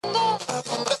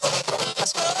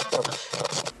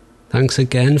Thanks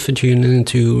again for tuning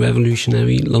into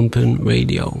Revolutionary Lumpen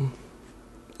Radio.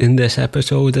 In this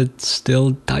episode, it's still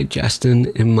digesting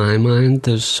in my mind.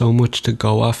 There's so much to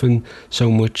go off and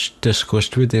so much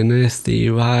discussed within it,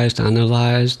 theorised,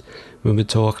 analysed. We were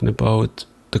talking about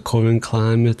the current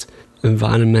climate,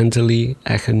 environmentally,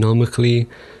 economically,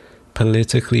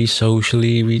 politically,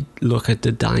 socially. We look at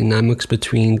the dynamics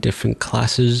between different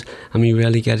classes, and we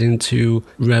really get into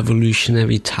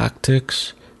revolutionary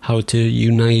tactics, how to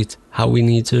unite, how we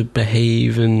need to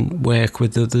behave and work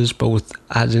with others, both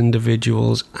as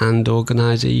individuals and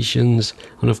organisations.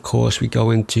 And of course we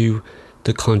go into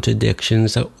the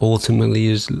contradictions that ultimately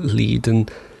is leading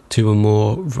to a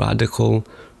more radical,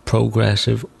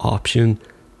 progressive option,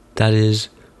 that is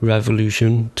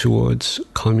revolution towards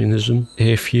communism.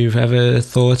 If you've ever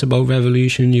thought about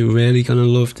revolution, you're really going to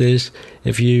love this.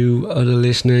 If you are a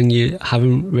listener and you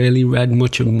haven't really read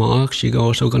much of Marx, you're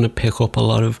also going to pick up a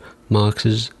lot of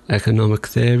Marx's economic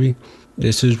theory.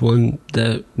 This is one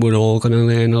that we're all going to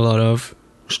learn a lot of.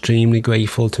 Extremely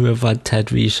grateful to have had Ted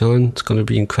Rees on. It's going to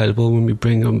be incredible when we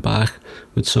bring him back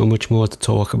with so much more to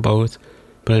talk about.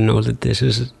 But I know that this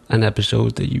is an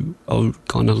episode that you are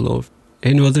going to love.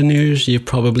 In other news, you've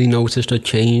probably noticed a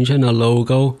change in our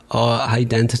logo. Our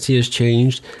identity has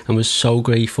changed, and we're so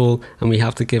grateful, and we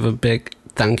have to give a big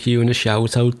thank you and a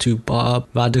shout out to Bob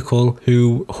Radical,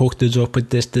 who hooked us up with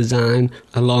this design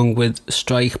along with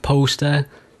Strike Poster.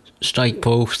 Strike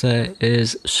Poster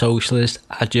is socialist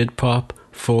agitprop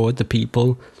for the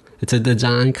people. It's a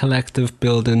design collective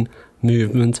building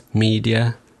movement,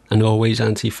 media, and always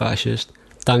anti-fascist.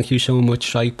 Thank you so much,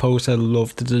 Strike Poster. I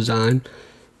love the design.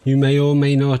 You may or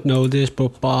may not know this,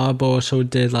 but Bob also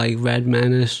did like Red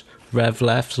Menace, Rev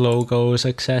Left's logos,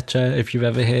 etc. If you've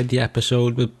ever heard the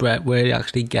episode with Brett where he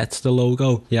actually gets the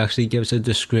logo, he actually gives a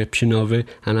description of it,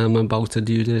 and I'm about to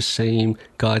do the same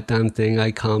goddamn thing.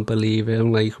 I can't believe it.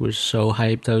 I'm like, was so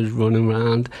hyped. I was running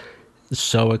around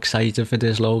so excited for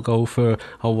this logo for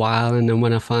a while, and then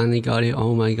when I finally got it,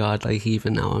 oh my god, like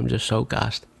even now I'm just so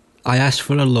gassed. I asked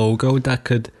for a logo that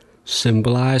could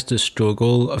symbolise the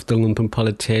struggle of the lumpen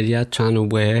proletariat trying to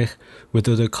work with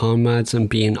other comrades and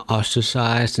being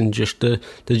ostracised, and just the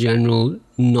general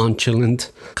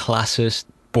nonchalant classist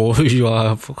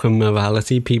bourgeois fucking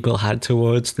morality people had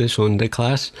towards this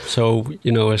underclass. So,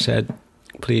 I said,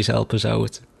 please help us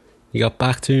out. He got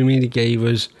back to me, they gave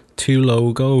us 2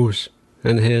 logos,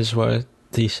 and here's what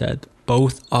he said.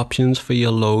 Both options for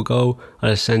your logo are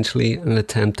essentially an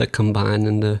attempt at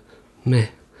combining the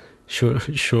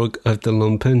shrug of the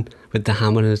lumpen with the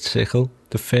hammer and sickle.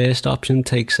 The first option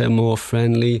takes a more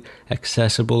friendly,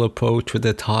 accessible approach with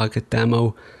a target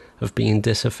demo of being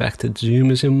disaffected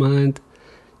Zoomers in mind.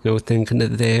 Thinking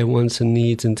of their wants and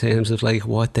needs in terms of like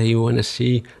what they want to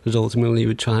see, because ultimately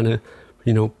we're trying to,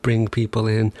 bring people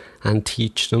in and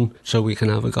teach them so we can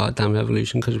have a goddamn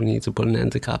revolution, because we need to put an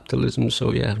end to capitalism.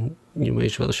 So yeah, you may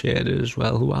as well share it as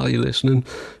well while you're listening.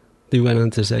 They went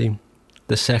on to say,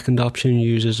 the second option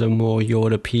uses a more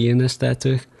European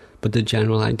aesthetic, but the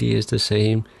general idea is the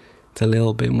same. It's a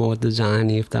little bit more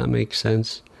designy, if that makes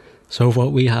sense. So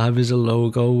what we have is a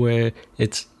logo where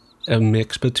it's a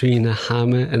mix between a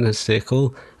hammer and a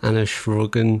sickle and a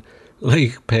shrugging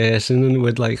like person, and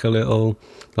with like a little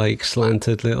like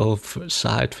slanted little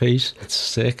side face. It's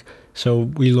sick.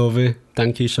 So we love it.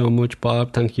 Thank you so much,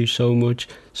 Bob. Thank you so much,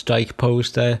 Strike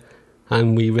Poster.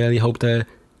 And we really hope that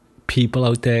people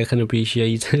out there can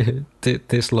appreciate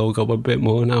this logo a bit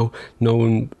more now,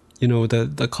 knowing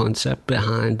the concept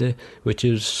behind it, which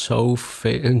is so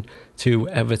fitting to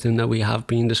everything that we have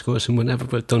been discussing whenever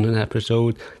we've done an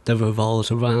episode that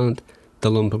revolves around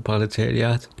the lumpen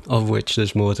proletariat, of which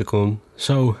there's more to come.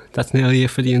 So that's nearly it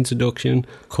for the introduction.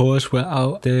 Of course, we're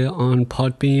out there on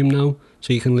Podbean now,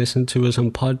 so you can listen to us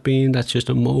on Podbean. That's just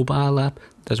a mobile app.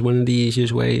 That's one of the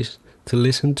easiest ways to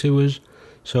listen to us.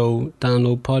 So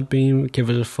download Podbean, give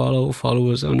us a follow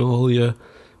us on all your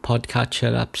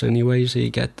podcatcher apps anyway, so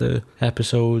you get the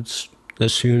episodes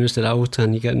as soon as they're out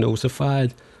and you get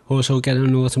notified. Also get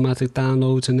an automatic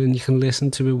download, and then you can listen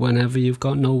to it whenever you've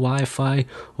got no Wi-Fi,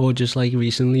 or just like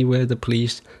recently where the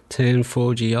police turned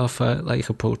 4G off at like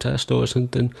a protest or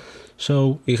something.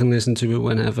 So you can listen to it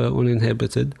whenever,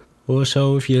 uninhibited.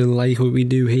 Also, if you like what we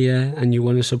do here and you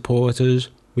want to support us,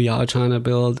 we are trying to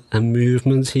build a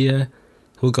movement here.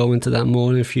 We'll go into that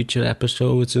more in future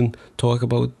episodes and talk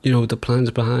about, the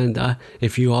plans behind that.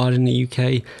 If you are in the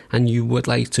UK and you would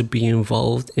like to be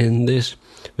involved in this,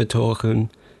 we're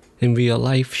talking in real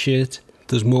life shit.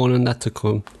 There's more on that to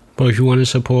come. But if you want to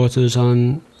support us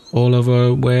on all of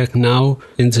our work now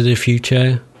into the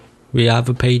future, we have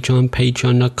a Patreon,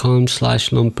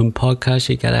 patreon.com/lumpenpodcast.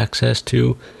 You get access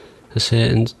to a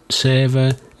certain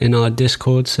server in our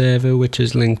Discord server, which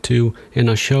is linked to in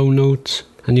our show notes.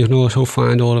 And you can also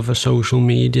find all of our social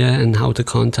media and how to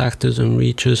contact us and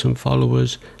reach us and follow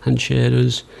us and share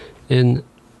us in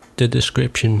the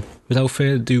description. Without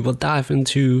further ado, we'll dive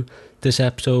into this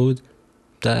episode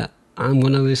that I'm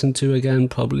going to listen to again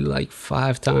probably like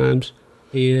 5 times.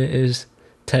 Here is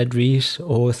Ted Rees,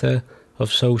 author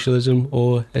of Socialism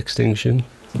or Extinction: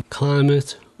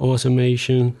 Climate,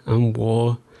 Automation and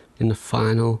War in the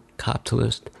Final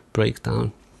Capitalist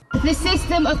Breakdown. The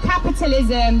system of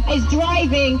capitalism is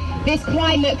driving this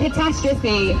climate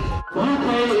catastrophe. The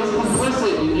UK is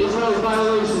complicit in Israel's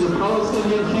violations of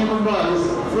Palestinian human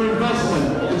rights through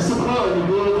investment in supporting the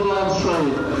global arms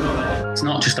trade. It's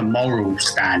not just a moral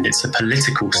stand, it's a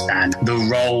political stand. The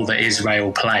role that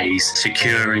Israel plays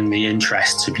securing the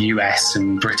interests of US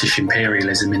and British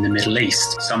imperialism in the Middle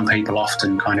East. Some people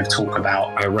often kind of talk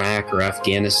about Iraq or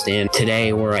Afghanistan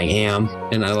today where I am,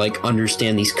 and I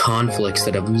understand these conflicts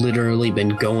that have literally been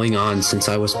going on since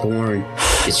I was born.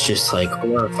 It's just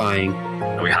horrifying.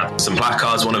 We had some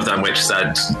placards, one of them which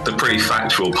said the pretty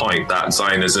factual point that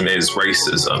Zionism is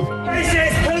racism.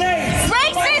 Racist police!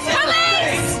 Racist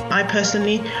police! I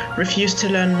personally refused to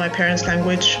learn my parents'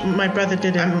 language. My brother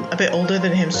did. I'm a bit older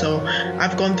than him, so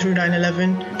I've gone through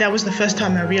 9/11. That was the first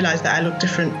time I realized that I look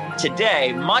different.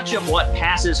 Today, much of what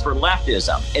passes for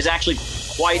leftism is actually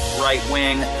quite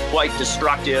right-wing, quite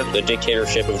destructive. The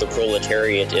dictatorship of the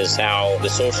proletariat is how the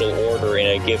social order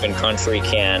in a given country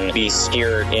can be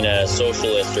steered in a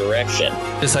socialist direction.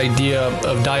 This idea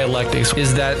of dialectics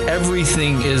is that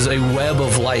everything is a web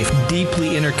of life,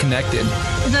 deeply interconnected.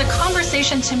 The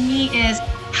conversation to me is,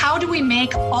 how do we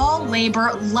make all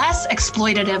labor less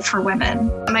exploitative for women?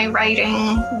 My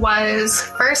writing was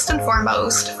first and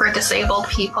foremost for disabled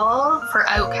people, for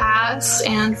outcasts,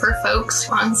 and for folks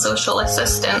on social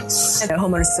assistance. The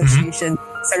homeowners association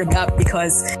started up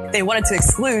because they wanted to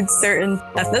exclude certain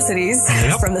ethnicities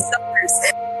from the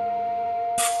suburbs.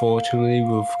 Fortunately,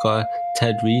 we've got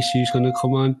Ted Rees who's going to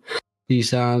come on. He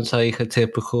sounds like a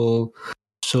typical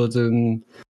Southern,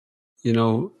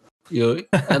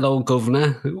 hello,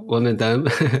 governor, one of them.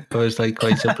 I was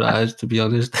quite surprised, to be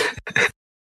honest.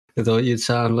 I thought you'd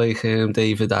sound like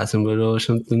David Attenborough or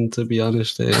something, to be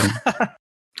honest.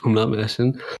 I'm not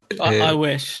messing. I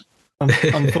wish.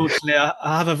 Unfortunately,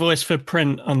 I have a voice for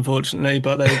print, unfortunately,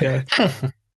 but there you go.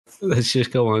 Let's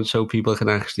just go on so people can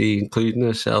actually, including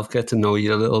yourself, get to know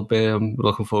you a little bit. I'm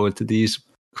looking forward to these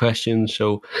questions.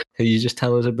 So can you just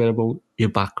tell us a bit about your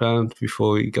background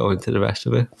before we go into the rest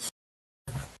of it?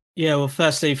 Yeah, well,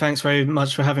 firstly, thanks very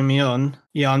much for having me on.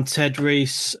 Yeah, I'm Ted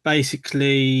Rees.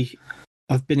 Basically,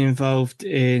 I've been involved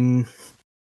in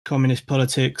communist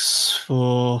politics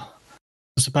for,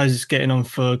 I suppose it's getting on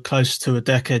for close to a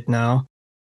decade now.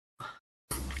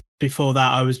 Before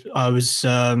that, I was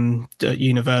at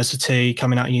university,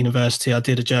 coming out of university. I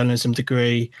did a journalism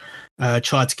degree,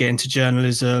 tried to get into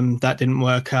journalism. That didn't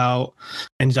work out.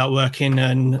 Ended up working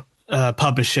in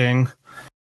publishing.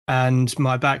 And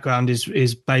my background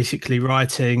is basically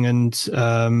writing, and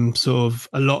sort of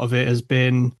a lot of it has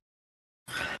been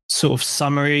sort of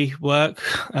summary work,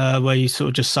 where you sort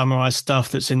of just summarize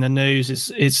stuff that's in the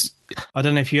news. It's I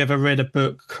don't know if you ever read a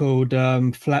book called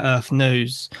Flat Earth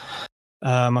News.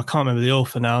 I can't remember the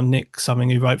author now, Nick something,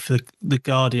 who wrote for the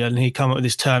Guardian. He came up with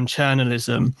this term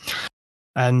journalism.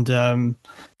 And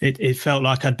it felt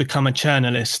like I'd become a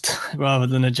journalist rather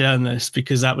than a journalist,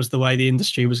 because that was the way the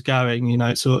industry was going.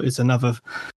 It's another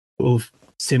sort of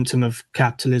symptom of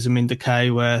capitalism in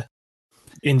decay, where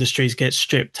industries get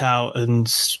stripped out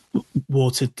and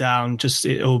watered down. Just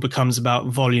it all becomes about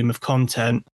volume of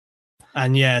content.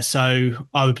 And so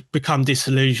I would become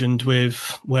disillusioned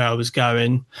with where I was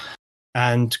going,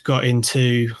 and got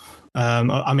into. I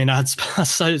had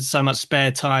so much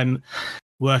spare time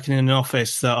working in an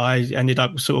office that I ended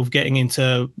up sort of getting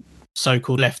into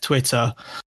so-called left Twitter,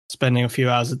 spending a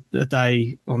few hours a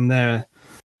day on there.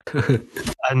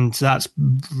 And that's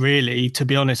really, to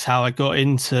be honest, how I got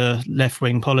into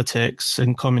left-wing politics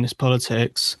and communist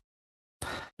politics.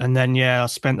 And then, I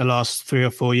spent the last 3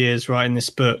 or 4 years writing this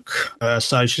book,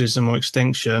 Socialism or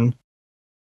Extinction,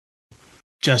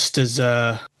 just as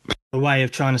a way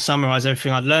of trying to summarize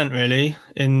everything I'd learned, really,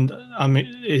 in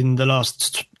the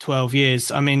last 12 years.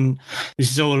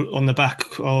 This is all on the back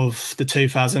of the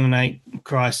 2008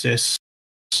 crisis,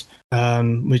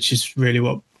 which is really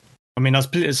what... I was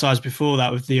politicized before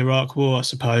that with the Iraq War, I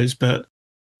suppose, but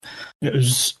it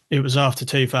was after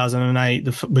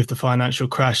 2008, with the financial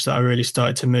crash, that I really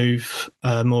started to move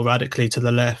more radically to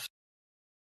the left.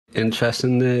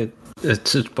 Interesting.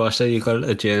 It's boss that you got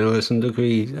a journalism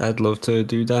degree. I'd love to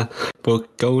do that.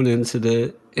 But going into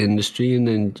the industry and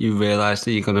then you realise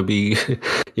that you're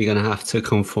gonna have to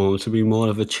conform to be more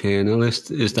of a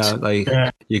journalist. Is that like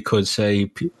you could say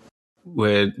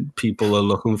where people are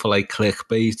looking for like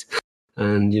clickbait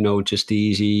and just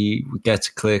easy gets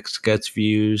clicks, gets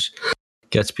views,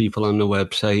 gets people on the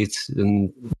website,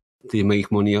 and they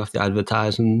make money off the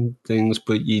advertising things,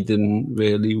 but you didn't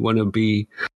really want to be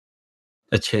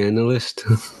a journalist?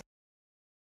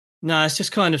 No, it's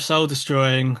just kind of soul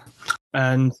destroying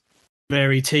and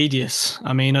very tedious.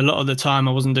 I mean, a lot of the time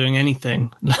I wasn't doing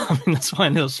anything. I mean, that's why I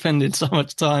ended up spending so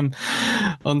much time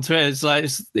on Twitter. It's like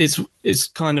it's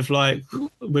kind of like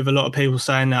with a lot of people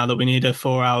saying now that we need a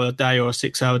 4-hour day or a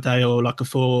 6-hour day or like a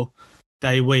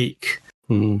 4-day week.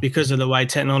 Because of the way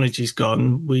technology's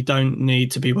gone, we don't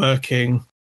need to be working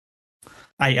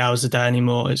 8 hours a day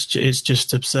anymore. It's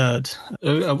just absurd.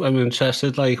 I'm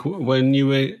interested, like when you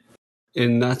were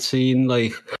in that scene,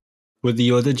 like with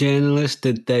the other journalists,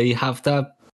 did they have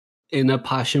that inner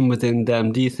passion within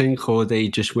them, do you think, or they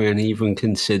just weren't even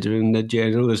considering that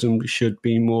journalism should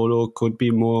be more or could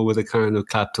be more with a kind of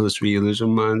capitalist realism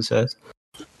mindset?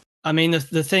 I mean,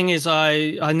 the thing is,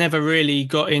 I never really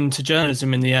got into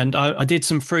journalism in the end. I did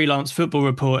some freelance football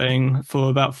reporting for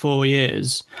about 4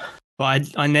 years, but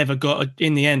I never got,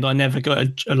 in the end, I never got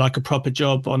a proper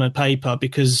job on a paper,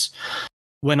 because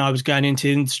when I was going into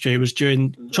the industry, I was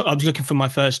looking for my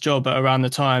first job at around the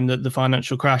time that the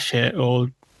financial crash hit,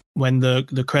 or when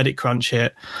the credit crunch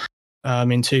hit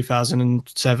in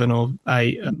 2007 or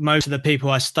 2008. Most of the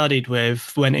people I studied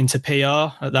with went into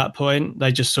PR at that point.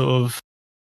 They just sort of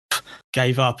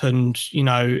gave up, and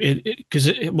because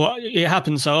it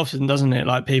happens so often, doesn't it?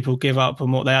 Like, people give up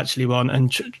on what they actually want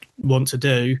and want to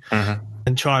do,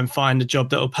 and try and find a job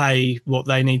that will pay what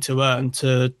they need to earn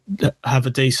to have a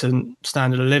decent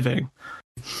standard of living.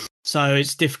 So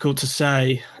it's difficult to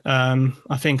say.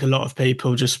 I think a lot of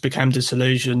people just became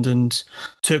disillusioned and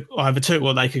either took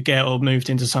what they could get or moved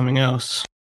into something else.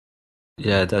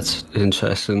 Yeah, that's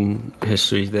interesting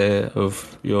history there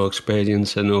of your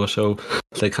experience, and also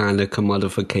the kind of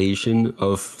commodification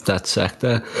of that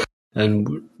sector.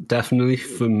 And definitely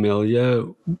familiar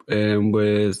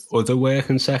with other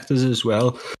working sectors as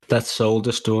well. That soul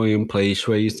destroying place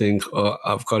where you think, oh,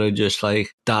 I've got to just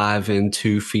like dive in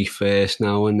 2 feet first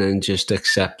now and then just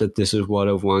accept that this is what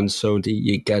I want. So that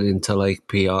you get into like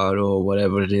PR or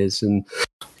whatever it is. And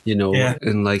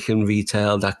and like in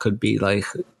retail, that could be like,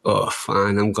 oh,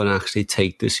 fine, I'm going to actually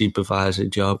take the supervisor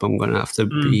job. I'm going to have to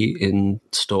be in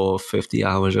store 50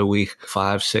 hours a week,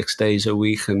 5-6 days a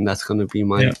week, and that's going to be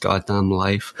my goddamn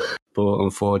life. But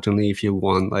unfortunately, if you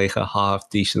want like a half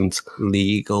decent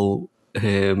legal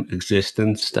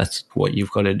existence, that's what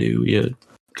you've got to do. You're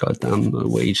goddamn a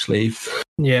wage slave.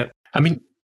 Yeah. I mean,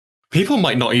 people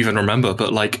might not even remember,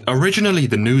 but like originally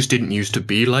the news didn't used to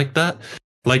be like that.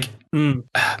 Like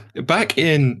back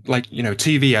in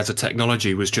TV as a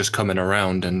technology was just coming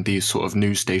around, and these sort of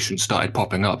news stations started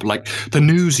popping up. Like, the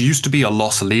news used to be a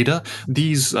loss leader.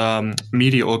 These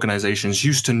media organizations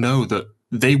used to know that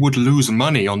they would lose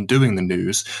money on doing the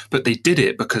news, but they did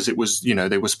it because it was,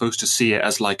 they were supposed to see it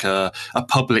as like a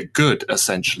public good,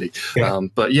 essentially. Yeah.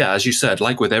 But yeah, as you said,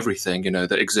 like with everything,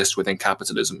 that exists within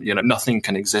capitalism, nothing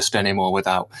can exist anymore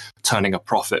without turning a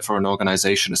profit for an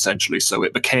organization, essentially. So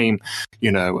it became,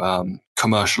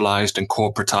 commercialized and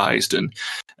corporatized,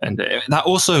 and that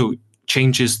also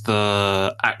changes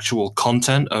the actual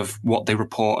content of what they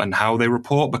report and how they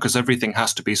report, because everything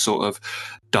has to be sort of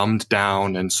dumbed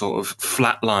down and sort of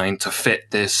flatlined to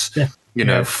fit this,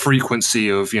 frequency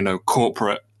of,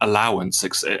 corporate allowance,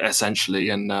 essentially.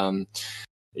 And,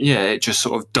 it just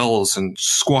sort of dulls and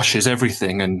squashes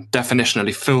everything and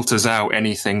definitionally filters out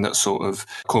anything that sort of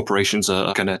corporations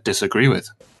are going to disagree with.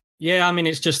 Yeah, I mean,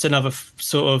 it's just another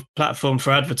sort of platform for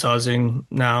advertising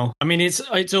now. I mean,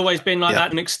 it's always been like that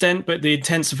to an extent, but the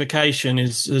intensification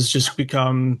has just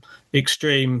become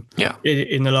extreme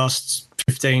in the last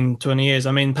 15, 20 years.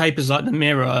 I mean, papers like The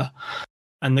Mirror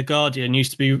and The Guardian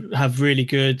used to have really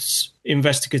good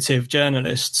investigative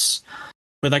journalists,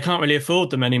 but they can't really afford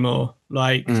them anymore.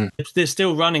 Like, they're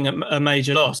still running at a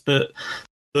major loss, but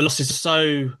the losses are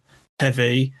so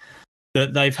heavy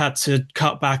that they've had to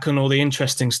cut back on all the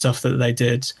interesting stuff that they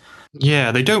did.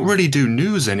 Yeah, they don't really do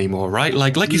news anymore, right?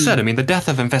 Like you said, I mean, the death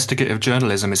of investigative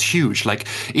journalism is huge. Like,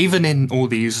 even in all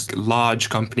these large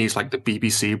companies like the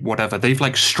BBC, whatever, they've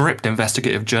like stripped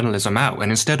investigative journalism out.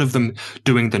 And instead of them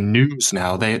doing the news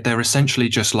now, they're essentially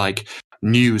just like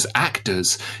news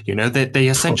actors. You know, they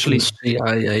essentially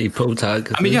CIA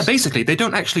protagonists. I mean, yeah, basically, they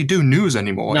don't actually do news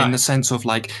anymore No. in the sense of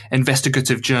like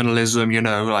investigative journalism, you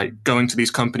know, like going to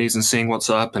these companies and seeing what's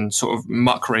up and sort of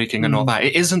muckraking and all that.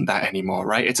 It isn't that anymore,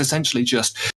 right? It's essentially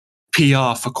just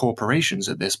PR for corporations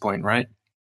at this point, right?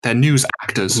 They're news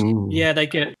actors. Yeah, they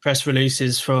get press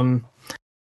releases from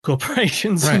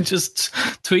corporations and just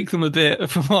tweak them a bit,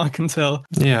 from what I can tell.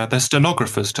 Yeah, they're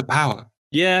stenographers to power.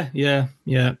 Yeah.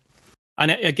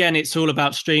 And again, it's all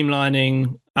about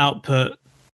streamlining output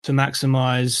to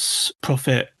maximize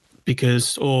profit,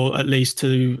 or at least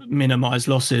to minimize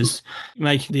losses,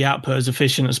 making the output as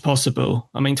efficient as possible.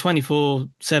 I mean,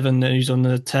 24/7 news on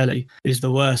the telly is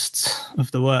the worst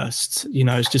of the worst. You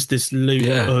know, it's just this loop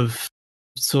of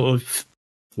sort of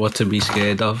what to be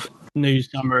scared of. News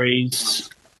summaries,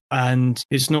 and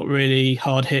it's not really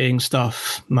hard-hitting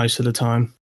stuff most of the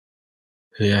time.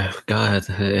 Yeah, God,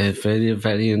 very,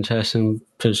 very interesting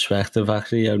perspective,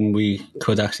 actually, and we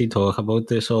could actually talk about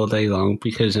this all day long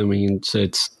because, I mean,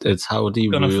 it's how they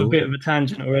Gone rule. off a bit of a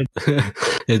tangent already.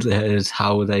 It is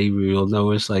how they rule,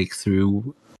 though, is like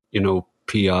through, you know,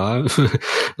 PR.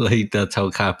 Like, that's how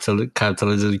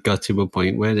capitalism got to a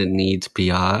point where it needs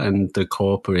PR, and the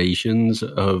corporations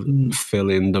fill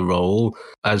in the role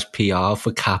as PR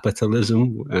for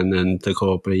capitalism, and then the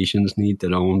corporations need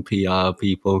their own PR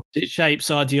people. It shapes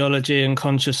ideology and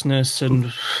consciousness,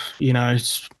 and, you know,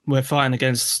 we're fighting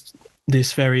against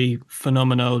this very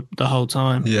phenomenon the whole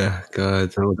time. Yeah,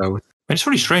 God, no doubt. It's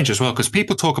really strange as well because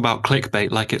people talk about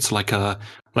clickbait like it's like a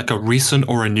recent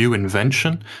or a new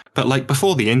invention, but like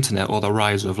before the internet or the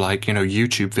rise of like, you know,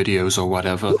 YouTube videos or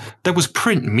whatever, there was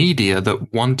print media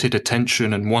that wanted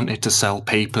attention and wanted to sell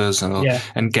papers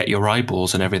and get your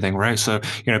eyeballs and everything, right? So,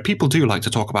 you know, people do like to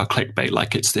talk about clickbait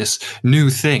like it's this new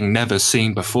thing never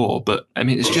seen before, but I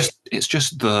mean, it's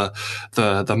just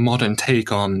the modern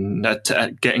take on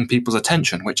getting people's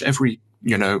attention, which every,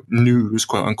 you know, news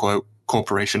quote unquote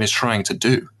corporation is trying to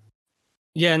do.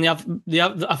 Yeah, and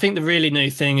I think the really new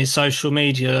thing is social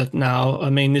media now. I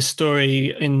mean, this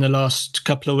story in the last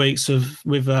couple of weeks I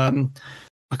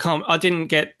didn't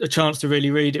get a chance to really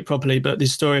read it properly, but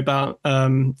this story about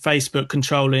Facebook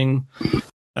controlling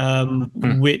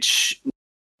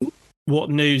what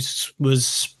news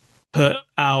was put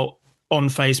out on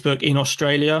Facebook in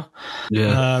Australia.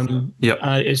 Yeah.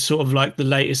 It's sort of like the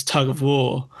latest tug of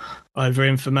war over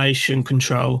information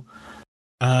control.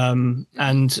 And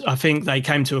I think they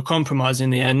came to a compromise in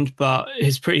the end, but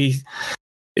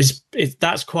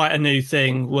that's quite a new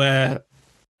thing where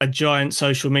a giant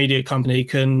social media company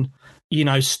can, you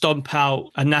know, stomp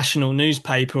out a national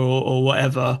newspaper or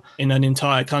whatever in an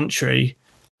entire country.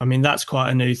 I mean, that's quite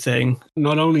a new thing.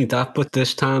 Not only that, but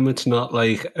this time it's not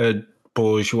like a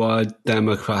bourgeois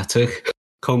democratic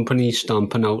company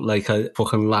stomping out like a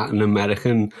fucking Latin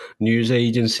American news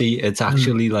agency. It's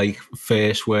actually like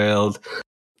first world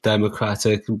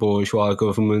democratic bourgeois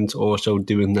government also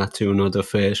doing that to another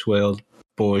first world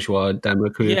bourgeois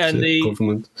democratic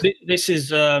government. This is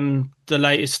the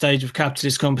latest stage of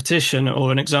capitalist competition,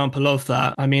 or an example of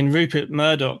that. I mean, Rupert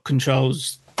Murdoch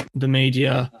controls the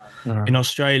media in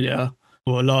Australia,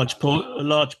 or a large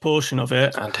portion of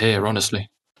it. And here, honestly.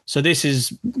 So this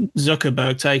is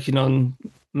Zuckerberg taking on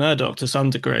Murdoch to some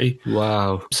degree.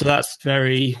 Wow. So that's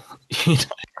very, you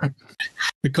know,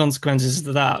 the consequences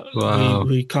of that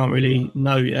we can't really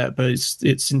know yet, but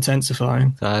it's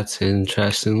intensifying. That's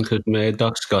interesting because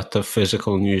Murdoch's got the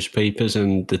physical newspapers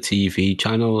and the TV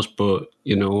channels, but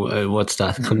you know, what's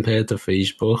that compared to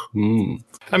Facebook?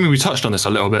 I mean, we touched on this a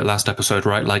little bit last episode,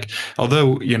 right? Like,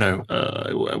 although, you know,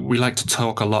 we like to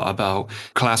talk a lot about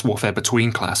class warfare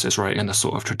between classes, right, in a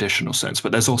sort of traditional sense,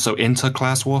 but there's also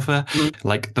inter-class warfare.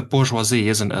 Like, the bourgeoisie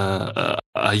isn't a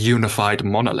unified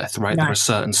monolith, right? No. There are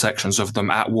certain sections of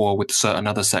them at war with certain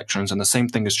other sections, and the same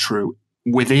thing is true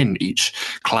within each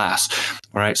class,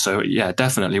 right? So yeah,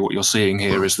 definitely what you're seeing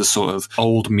here is the sort of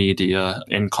old media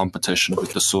in competition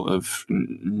with the sort of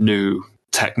new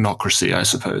technocracy, I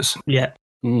suppose. Yeah.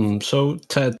 So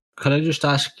Ted, can I just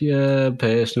ask you a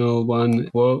personal one?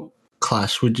 What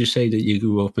class would you say that you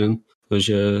grew up in? Was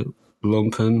you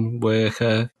lumpen,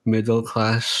 worker, middle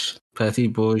class, petty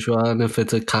bourgeois? And if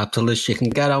it's a capitalist, you can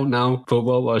get out now, but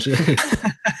what was it?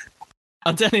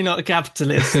 I'm definitely not a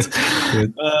capitalist.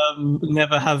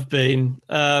 Never have been.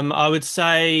 I would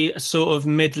say a sort of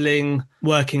middling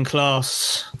working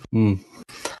class.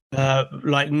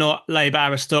 Like not Labour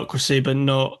aristocracy, but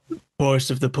not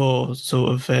poorest of the poor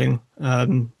sort of thing.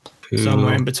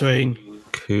 Somewhere in between,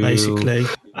 basically.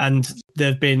 And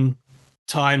there have been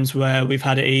times where we've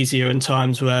had it easier and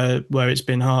times where it's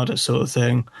been harder, sort of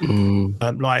thing.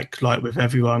 Like with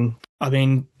everyone. I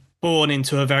mean, born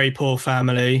into a very poor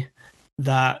family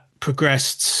that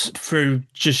progressed through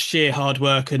just sheer hard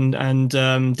work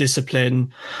and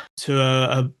discipline to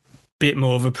a bit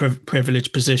more of a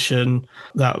privileged position.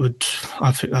 That would,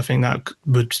 I think that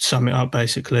would sum it up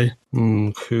basically.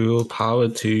 Cool, power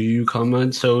to you,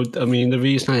 Conrad. So, I mean, the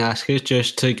reason I ask is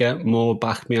just to get more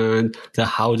back behind the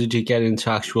how did you get into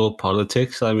actual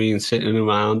politics? I mean, sitting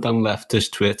around on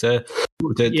leftist Twitter,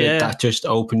 did that just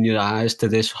open your eyes to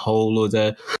this whole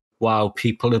other, wow,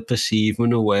 people are perceiving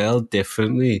the world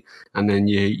differently, and then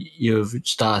you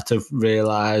start to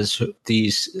realise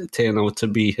these turn out to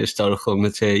be historical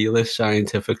materialists,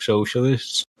 scientific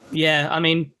socialists? Yeah, I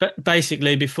mean,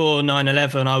 basically before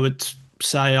 9/11, I would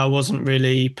say I wasn't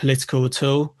really political at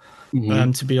all,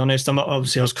 to be honest.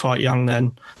 Obviously, I was quite young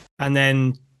then. And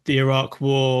then the Iraq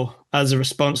War, as a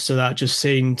response to that, just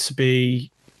seemed to be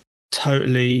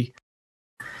totally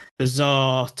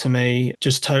bizarre to me,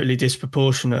 just totally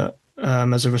disproportionate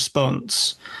as a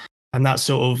response. And that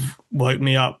sort of woke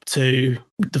me up to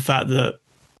the fact that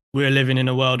we're living in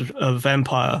a world of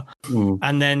empire.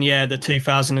 And then, the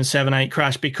 2007-8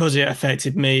 crash, because it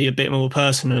affected me a bit more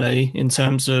personally in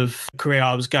terms of the career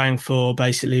I was going for,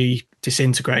 basically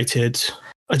disintegrated.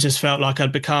 I just felt like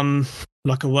I'd become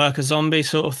like a worker zombie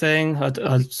sort of thing.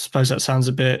 I suppose that sounds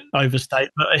a bit overstated,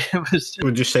 but it was...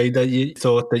 Would you say that you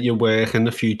thought that your work in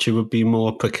the future would be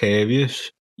more precarious?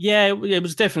 Yeah, it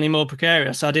was definitely more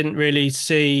precarious. I didn't really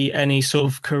see any sort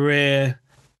of career.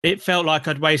 It felt like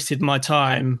I'd wasted my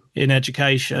time in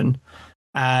education,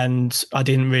 and I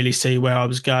didn't really see where I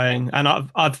was going. And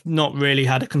I've not really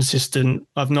had consistent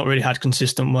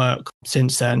work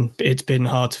since then. It's been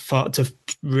hard to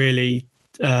really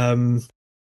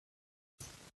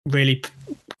really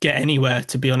get anywhere,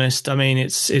 to be honest. I mean,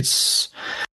 it's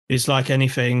like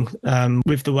anything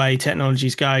with the way technology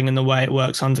is going and the way it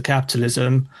works under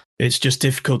capitalism. It's just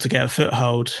difficult to get a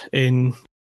foothold in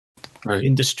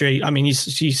industry. I mean, you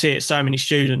see it, so many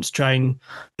students train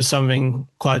for something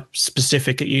quite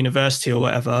specific at university or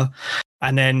whatever,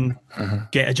 and then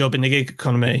get a job in the gig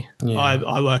economy.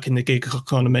 I work in the gig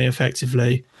economy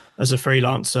effectively as a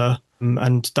freelancer,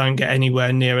 and don't get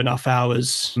anywhere near enough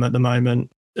hours at the moment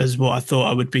as what I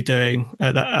thought I would be doing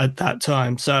at that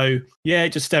time. So it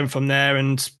just stemmed from there,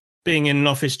 and being in an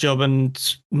office job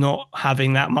and not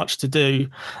having that much to do.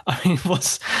 I mean,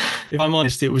 if I'm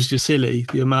honest, it was just silly,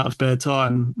 the amount of spare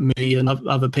time me and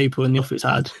other people in the office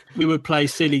had. We would play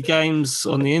silly games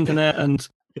on the internet, and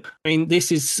I mean,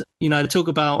 this is, they talk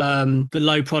about the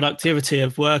low productivity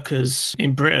of workers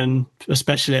in Britain,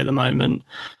 especially at the moment,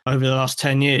 over the last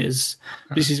 10 years.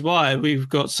 This is why we've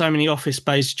got so many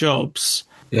office-based jobs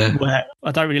where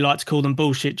I don't really like to call them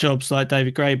bullshit jobs like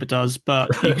David Graeber does, but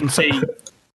you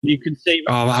can see...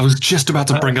 Oh, I was just about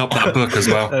to bring up that book as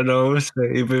well. I know,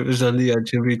 it was on the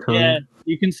edge every time. Yeah,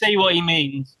 you can see what he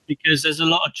means, because there's a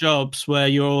lot of jobs where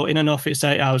you're in an office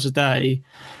 8 hours a day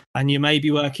and you may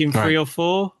be working 3 or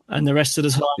 4, and the rest of the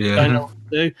time you don't know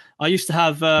what to do. I used to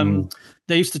have,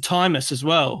 they used to time us as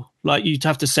well. Like, you'd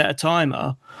have to set a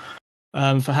timer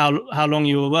for how long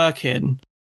you were working.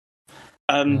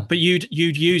 But you'd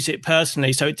use it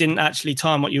personally, so it didn't actually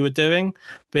time what you were doing.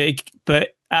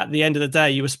 But at the end of the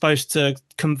day, you were supposed to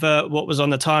convert what was on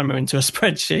the timer into a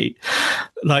spreadsheet.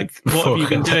 Like, what have you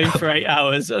been doing for 8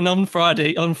 hours? And on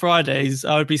Fridays,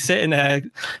 I would be sitting there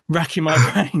racking my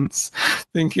brains,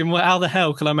 thinking, well, how the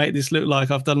hell can I make this look like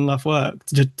I've done enough work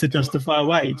to justify a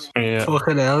wage? Yeah.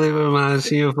 Fucking hell, it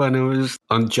reminds me of when I was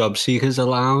on job seekers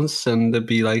allowance, and they'd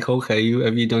be like, okay,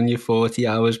 have you done your 40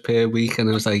 hours per week? And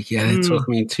I was like, it took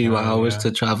me 2 hours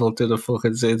to travel to the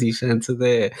fucking city centre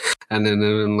there. And then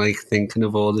I'm like thinking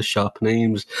of all the shop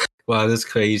names. Wow, that's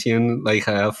crazy. And like,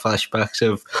 I have flashbacks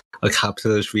of a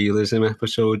capitalist realism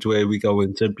episode where we go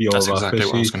into bureaucracy. That's exactly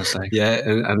what I was going to say. Yeah,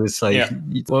 and it's like,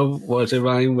 well, was it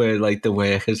Ryan, where like the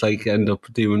workers like end up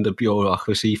doing the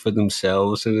bureaucracy for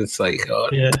themselves, and it's like,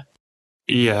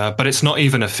 Yeah, but it's not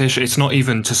even official. It's not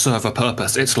even to serve a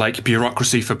purpose. It's like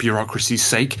bureaucracy for bureaucracy's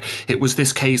sake. It was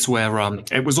this case where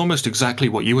it was almost exactly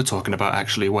what you were talking about,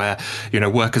 actually, where,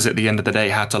 workers at the end of the day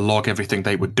had to log everything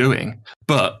they were doing,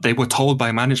 but they were told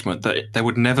by management that there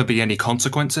would never be any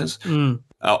consequences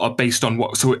based on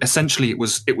what. So essentially, it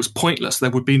was pointless. There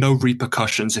would be no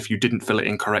repercussions if you didn't fill it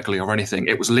in correctly or anything.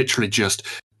 It was literally just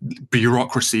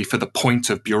bureaucracy for the point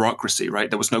of bureaucracy,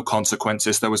 right? There was no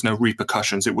consequences, there was no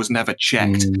repercussions, it was never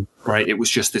checked, right? It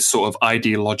was just this sort of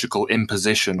ideological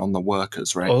imposition on the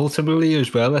workers, right? Ultimately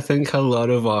as well, I think a lot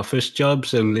of office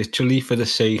jobs are literally for the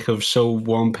sake of so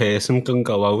one person can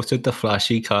go out with the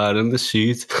flashy car and the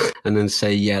suit and then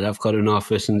say, I've got an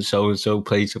office in so-and-so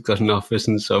place, I've got an office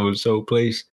in so-and-so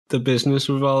place. the business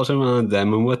revolves around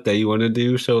them and what they want to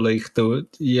do. So, like,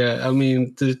 I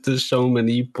mean, there's so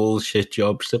many bullshit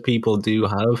jobs that people do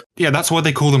have. Yeah, that's why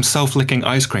they call them self-licking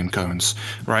ice cream cones,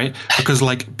 right? Because,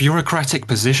 like, bureaucratic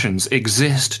positions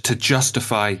exist to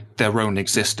justify their own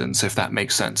existence, if that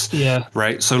makes sense. Yeah.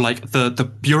 Right? So, like,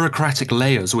 the bureaucratic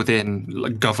layers within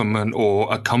like, government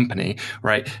or a company,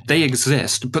 right, they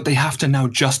exist, but they have to now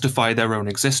justify their own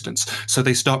existence. So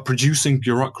they start producing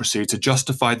bureaucracy to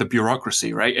justify the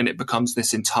bureaucracy, right? And it becomes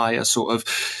this entire sort of,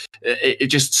 it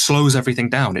just slows everything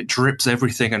down. It drips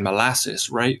everything in molasses,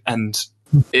 right? And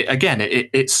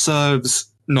it serves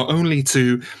not only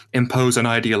to impose an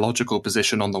ideological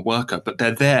position on the worker, but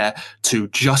they're there to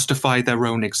justify their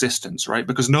own existence, right?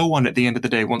 Because no one at the end of the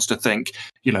day wants to think,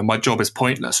 you know, my job is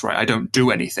pointless, right? I don't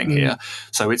do anything here.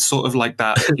 So it's sort of like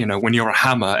that, you know, when you're a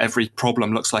hammer, every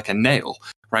problem looks like a nail,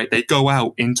 right? They go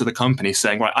out into the company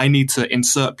saying, right, I need to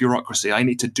insert bureaucracy. I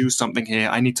need to do something here.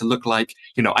 I need to look like,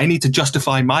 you know, I need to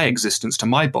justify my existence to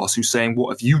my boss who's saying, what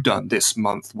have you done this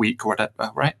month, week, or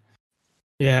whatever, right?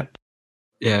 Yeah.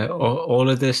 Yeah, all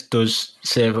of this does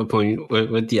serve a point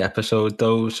with the episode,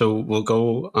 though, so we'll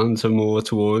go on to more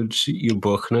towards your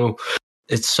book now.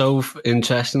 It's so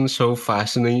interesting, so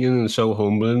fascinating, and so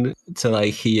humbling to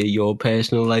like hear your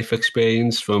personal life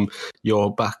experience from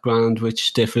your background,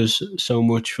 which differs so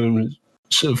much from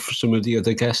some of the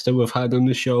other guests that we've had on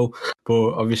the show.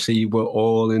 But obviously, we're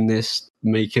all in this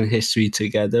making history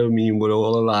together. I mean, we're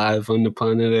all alive on the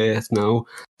planet Earth now,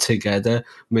 together,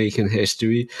 making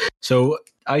history. So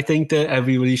I think that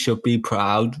everybody should be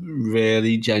proud,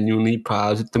 really genuinely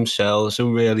proud of themselves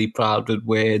and really proud of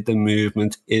where the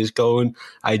movement is going.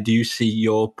 I do see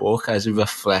your book as a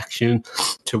reflection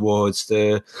towards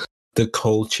the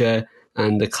culture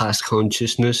and the class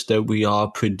consciousness that we are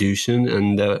producing,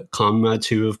 and the comrades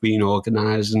who have been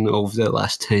organising over the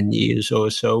last 10 years or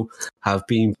so have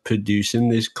been producing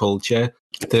this culture,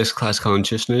 this class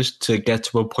consciousness, to get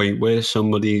to a point where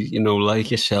somebody, you know, like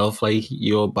yourself, like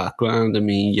your background, I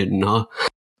mean,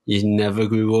 you never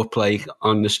grew up like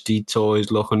on the streets, always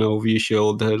looking over your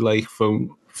shoulder, like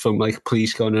from like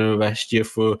police going to arrest you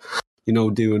for, you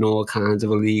know, doing all kinds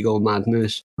of illegal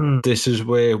madness. This is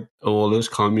where all us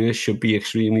communists should be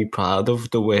extremely proud of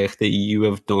the work that you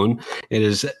have done. It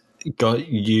has got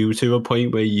you to a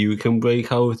point where you can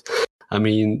break out. I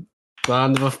mean,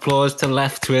 round of applause to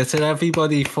Left Twitter,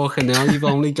 everybody. Fucking hell, you've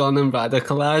only gone and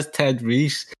radicalised Ted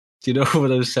Rees. Do you know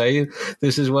what I'm saying?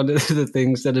 This is one of the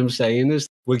things that I'm saying is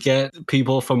we get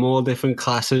people from all different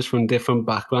classes, from different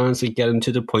backgrounds, to get them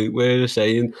to the point where they're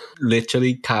saying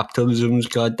literally capitalism's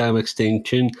goddamn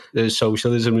extinction.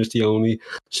 Socialism is the only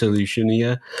solution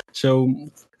here. So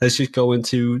let's just go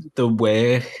into the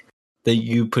work that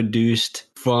you produced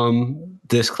from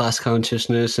this class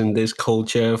consciousness and this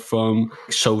culture, from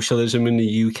socialism in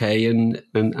the UK and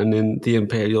in the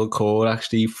imperial core,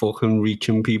 actually fucking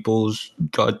reaching people's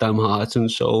goddamn hearts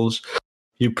and souls.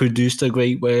 You produced a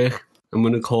great work. I'm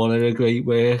going to call it a great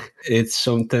work. It's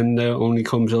something that only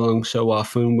comes along so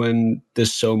often when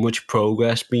there's so much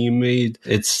progress being made.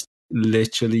 It's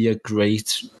literally a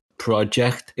great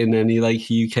project in any like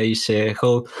UK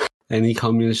circle. Any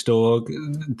communist org,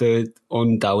 they're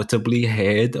undoubtedly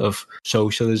heard of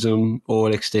socialism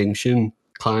or extinction,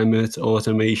 climate,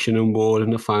 automation and war,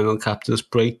 and the final capitalist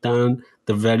breakdown.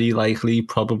 They very likely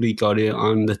probably got it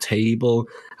on the table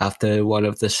after one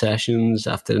of the sessions,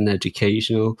 after an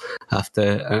educational,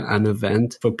 after an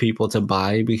event for people to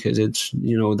buy, because it's,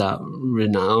 you know, that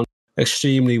renowned.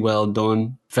 Extremely well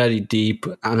done, very deep,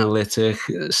 analytic,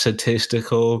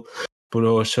 statistical, but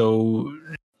also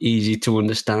easy to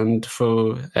understand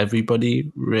for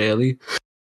everybody, really.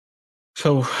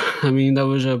 So, I mean, that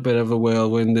was a bit of a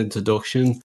whirlwind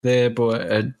introduction there,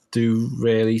 but I do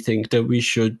really think that we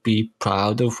should be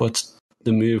proud of what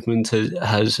the movement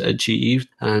has achieved,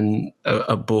 and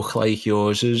a book like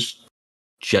yours is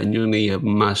genuinely a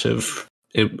massive,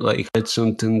 it's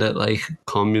something that like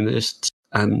communists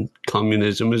and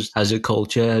communism as a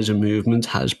culture, as a movement,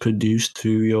 has produced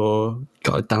through your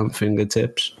goddamn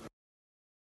fingertips.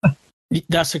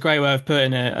 That's a great way of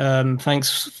putting it.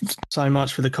 Thanks so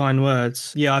much for the kind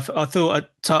words. Yeah, I thought I'd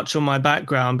touch on my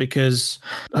background because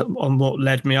on what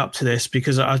led me up to this,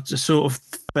 because I just sort of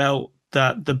felt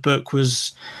that the book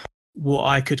was what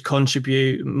I could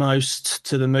contribute most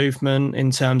to the movement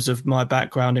in terms of my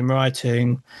background in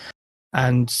writing,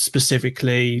 and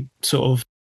specifically sort of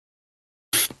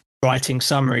writing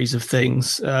summaries of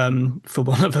things, for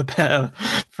want of a better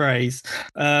phrase.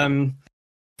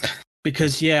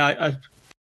 Because, yeah,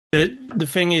 the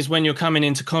thing is, when you're coming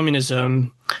into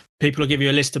communism, people will give you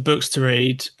a list of books to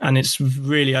read, and it's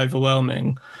really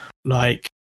overwhelming. Like,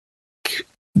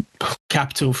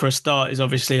 Capital, for a start, is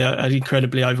obviously an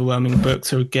incredibly overwhelming book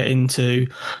to get into,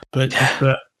 but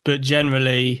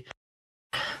generally,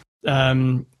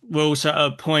 we're also at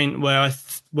a point where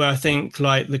I think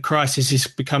like the crisis is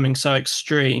becoming so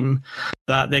extreme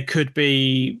that there could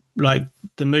be like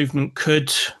the movement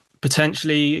could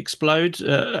potentially explode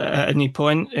at any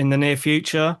point in the near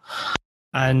future.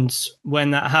 And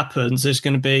when that happens, there's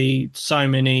going to be so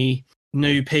many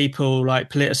new people like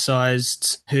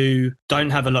politicized who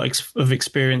don't have a lot of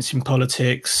experience in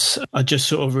politics, are just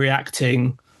sort of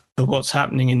reacting to what's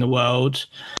happening in the world.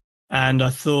 And I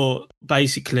thought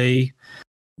basically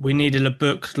we needed a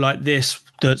book like this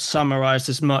that summarized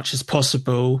as much as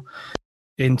possible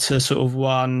into sort of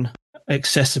one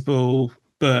accessible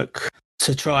book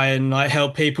to try and like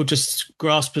help people just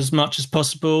grasp as much as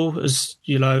possible, as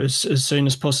you know, as soon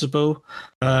as possible.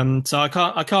 So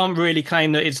I can't really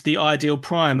claim that it's the ideal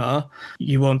primer.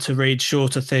 You want to read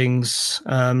shorter things,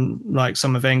 like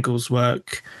some of Engels'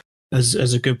 work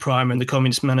as a good primer in the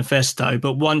Communist Manifesto.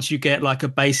 But once you get like a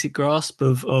basic grasp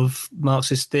of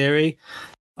Marxist theory,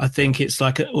 I think it's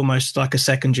like almost like a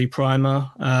secondary primer.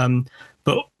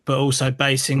 But also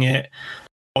basing it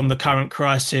on the current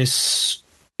crisis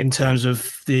in terms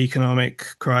of the economic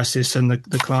crisis and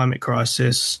the climate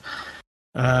crisis.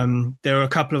 There were a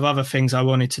couple of other things I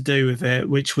wanted to do with it,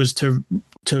 which was to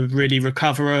really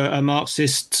recover a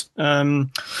Marxist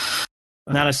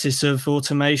analysis of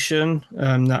automation.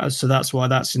 So that's why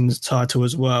that's in the title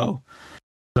as well.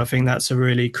 I think that's a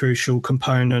really crucial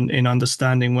component in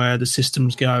understanding where the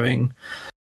system's going.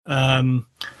 And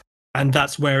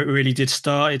that's where it really did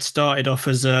start. It started off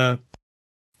as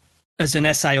an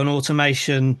essay on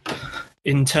automation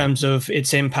in terms of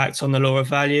its impact on the law of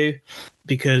value,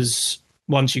 because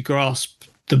once you grasp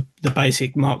the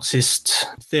basic Marxist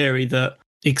theory that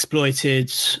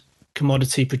exploited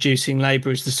commodity producing labour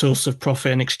is the source of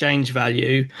profit and exchange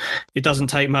value, it doesn't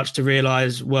take much to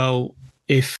realise, well,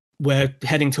 if we're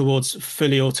heading towards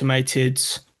fully automated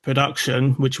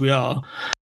production, which we are,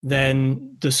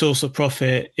 then the source of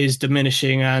profit is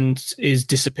diminishing and is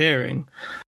disappearing.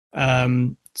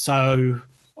 So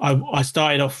I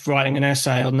started off writing an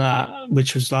essay on that,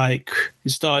 which was like, it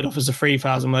started off as a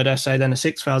 3,000-word essay, then a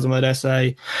 6,000-word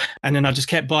essay. And then I just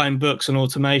kept buying books on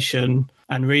automation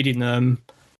and reading them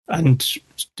and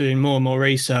doing more and more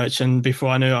research. And before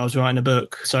I knew it, I was writing a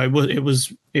book. So it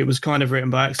was kind of written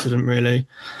by accident, really.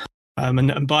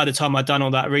 And by the time I'd done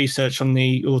all that research on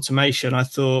the automation, I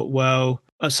thought, well,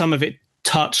 some of it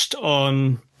touched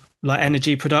on like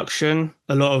energy production.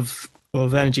 A lot of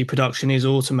energy production is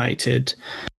automated,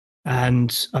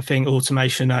 and I think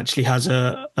automation actually has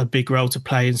a big role to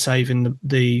play in saving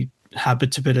the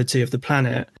habitability of the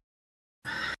planet.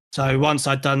 So once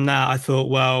I'd done that, I thought,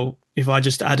 well, if I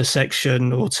just add a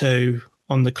section or two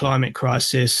on the climate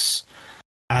crisis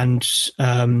and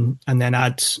then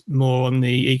add more on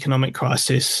the economic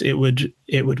crisis, it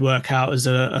would work out as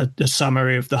a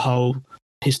summary of the whole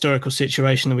historical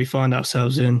situation that we find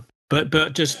ourselves in.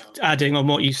 But just adding on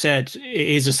what you said,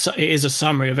 it is a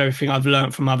summary of everything I've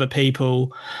learned from other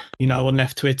people, you know, on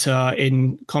left Twitter,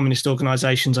 in communist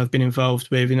organisations I've been involved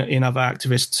with, in other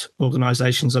activist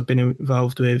organisations I've been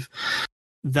involved with.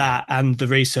 That and the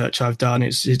research I've done,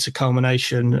 it's a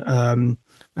culmination and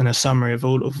a summary of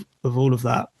all of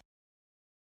that.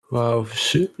 Wow,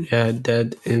 yeah,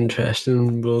 dead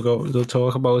interesting. We'll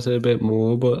talk about it a bit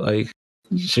more, but like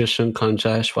just some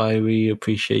context why we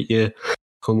appreciate you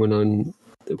coming on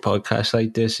the podcast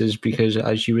like this is because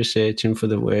as you were searching for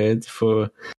the word for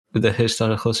the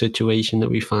historical situation that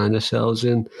we find ourselves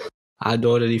in, I'd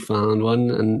already found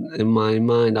one, and in my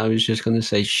mind I was just going to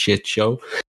say shit show,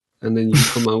 and then you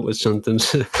come out with something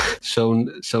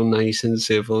so nice and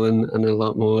civil and a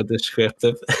lot more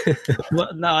descriptive.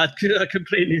 Well, no, I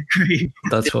completely agree.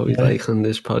 That's what we like on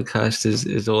this podcast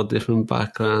is all different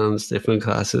backgrounds, different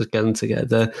classes getting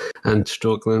together and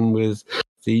struggling with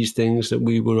these things that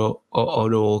we are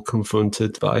all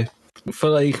confronted by. For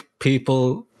like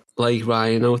people like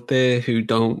Ryan out there who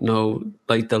don't know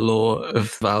like the law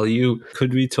of value,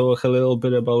 could we talk a little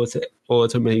bit about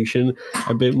automation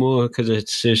a bit more, because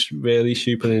it's just really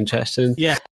super interesting.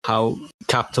 Yeah, how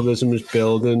capitalism is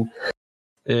building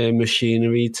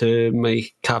machinery to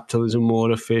make capitalism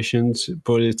more efficient,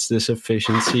 but it's this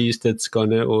efficiencies that's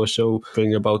going to also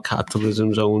bring about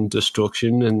capitalism's own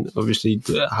destruction. And obviously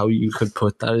how you could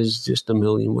put that is just a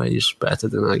million ways better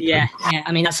than I can. Yeah,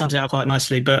 I mean, that sums it up quite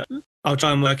nicely, but I'll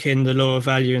try and work in the law of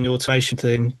value and the automation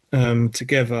thing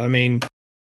together. I mean,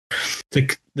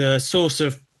 the source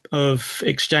of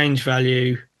exchange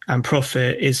value and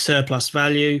profit is surplus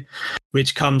value,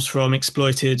 which comes from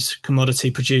exploited commodity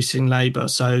producing labour.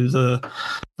 So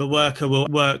the worker will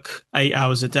work 8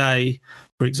 hours a day,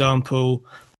 for example,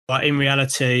 but in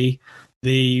reality,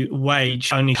 the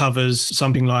wage only covers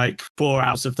something like 4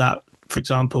 hours of that, for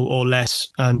example, or less,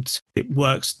 and it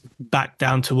works back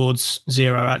down towards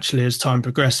zero actually as time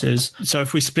progresses. So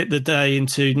if we split the day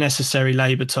into necessary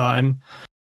labour time,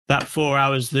 that 4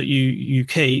 hours that you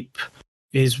keep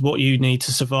is what you need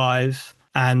to survive,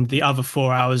 and the other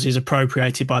 4 hours is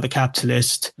appropriated by the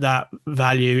capitalist. That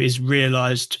value is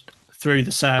realised through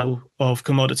the sale of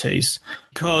commodities.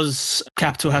 Because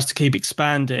capital has to keep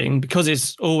expanding, because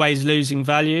it's always losing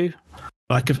value,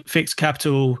 like a fixed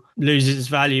capital loses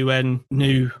value when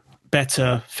new,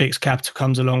 better fixed capital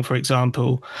comes along, for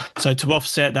example. So to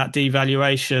offset that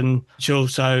devaluation, which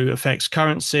also affects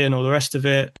currency and all the rest of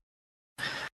it,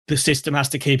 the system has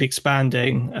to keep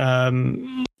expanding.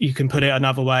 You can put it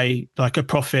another way, like a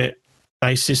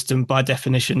profit-based system by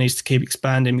definition needs to keep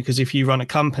expanding, because if you run a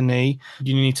company,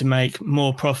 you need to make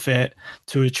more profit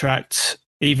to attract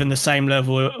even the same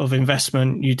level of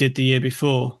investment you did the year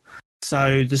before.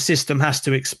 So the system has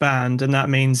to expand, and that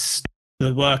means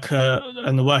the worker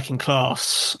and the working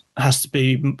class has to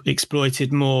be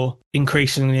exploited more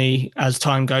increasingly as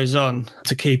time goes on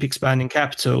to keep expanding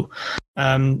capital.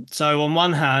 So on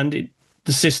one hand,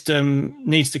 the system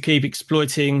needs to keep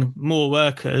exploiting more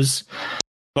workers,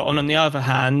 but on the other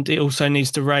hand, it also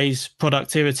needs to raise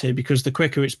productivity, because the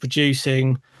quicker it's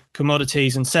producing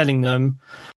commodities and selling them,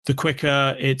 the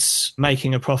quicker it's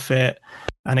making a profit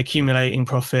and accumulating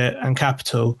profit and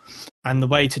capital. And the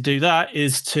way to do that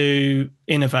is to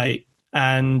innovate.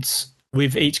 And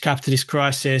with each capitalist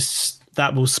crisis,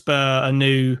 that will spur a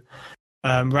new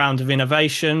round of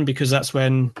innovation, because that's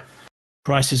when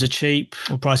prices are cheap,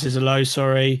 or prices are low,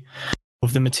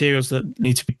 of the materials that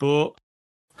need to be bought.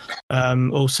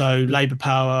 Also, labour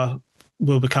power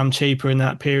will become cheaper in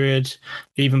that period,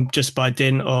 even just by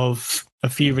dint of a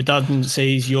few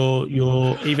redundancies. You're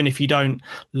even if you don't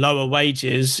lower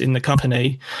wages in the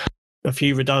company, a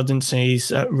few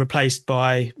redundancies replaced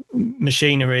by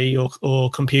machinery or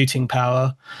computing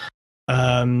power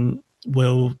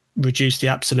will reduce the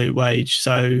absolute wage.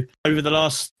 So over the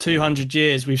last 200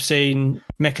 years, we've seen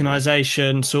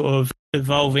mechanisation sort of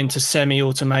evolve into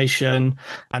semi-automation,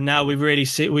 and now we've really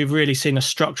seen a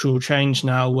structural change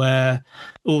now where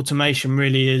automation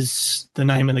really is the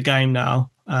name of the game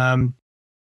now. And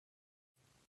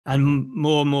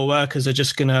more and more workers are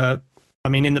just going to, I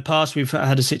mean, in the past, we've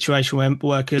had a situation where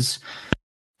workers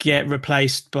get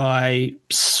replaced by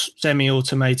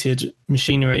semi-automated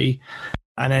machinery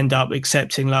and end up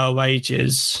accepting lower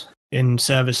wages in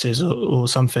services or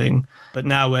something. But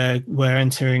now we're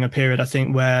entering a period, I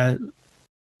think, where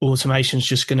automation is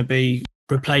just going to be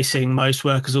replacing most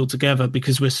workers altogether,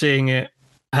 because we're seeing it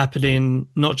happening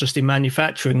not just in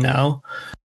manufacturing now,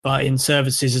 but in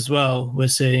services as well. We're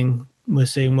seeing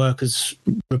workers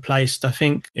replaced. I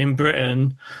think in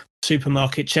Britain,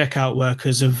 supermarket checkout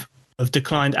workers have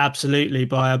declined absolutely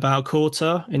by about a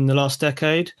quarter in the last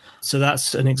decade. So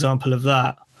that's an example of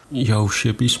that. Yo,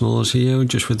 Shippy Smalls here,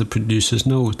 just with the producer's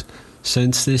note.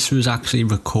 Since this was actually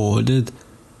recorded,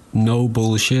 no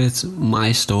bullshit,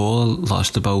 my store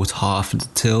lost about half of the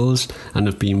tills and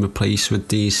have been replaced with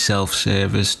these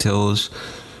self-service tills,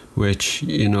 which,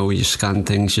 you know, you scan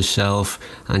things yourself,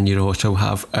 and you also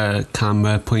have a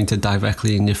camera pointed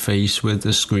directly in your face with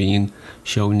a screen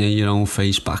showing you your own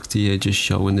face back to you, just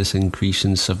showing this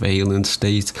increasing surveillance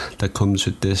state that comes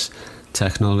with this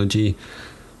technology.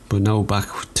 But now back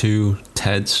to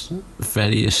Ted's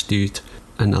very astute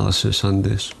analysis on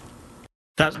this.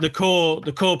 That's the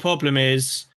core problem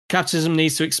is capitalism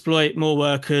needs to exploit more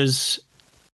workers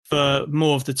for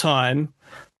more of the time.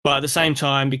 But at the same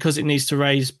time, because it needs to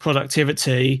raise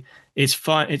productivity, it's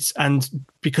fine. And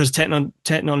because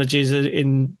technology is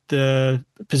in the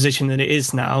position that it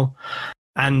is now,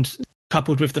 and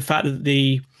coupled with the fact that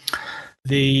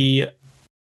the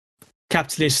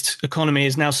capitalist economy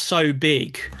is now so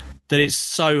big that it's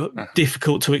so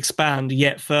difficult to expand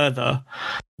yet further,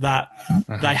 that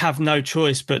they have no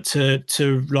choice but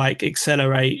to like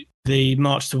accelerate the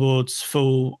march towards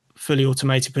fully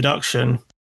automated production.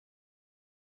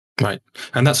 Right.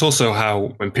 And that's also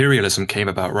how imperialism came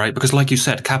about, right? Because like you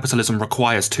said, capitalism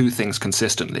requires two things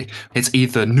consistently. It's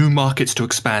either new markets to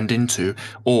expand into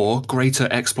or greater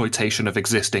exploitation of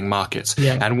existing markets.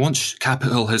 Yeah. And once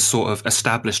capital has sort of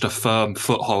established a firm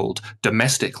foothold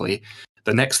domestically,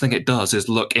 the next thing it does is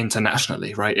look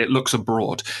internationally, right? It looks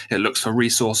abroad. It looks for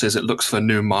resources. It looks for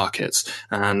new markets.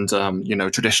 And,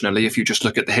 traditionally, if you just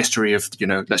look at the history of,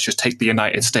 let's just take the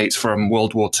United States from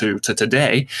World War II to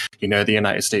today, the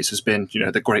United States has been,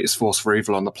 the greatest force for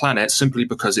evil on the planet simply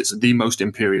because it's the most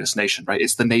imperialist nation, right?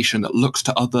 It's the nation that looks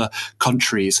to other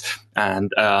countries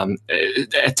and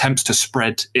attempts to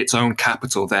spread its own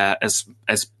capital there as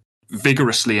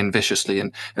vigorously and viciously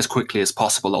and as quickly as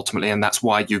possible ultimately. And that's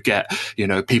why you get,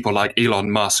 people like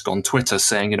Elon Musk on Twitter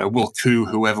saying, we'll coup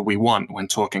whoever we want when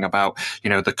talking about,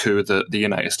 the coup that the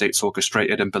United States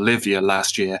orchestrated in Bolivia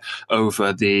last year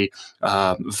over the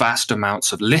vast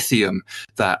amounts of lithium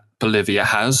that Bolivia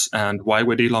has. And why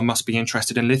would Elon Musk be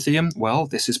interested in lithium? Well,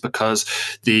 this is because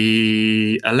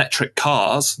the electric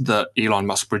cars that Elon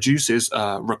Musk produces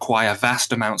require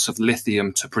vast amounts of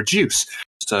lithium to produce.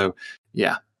 So,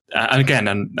 yeah. And again,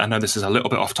 and I know this is a little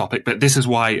bit off topic, but this is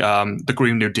why the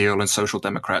Green New Deal and Social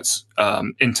Democrats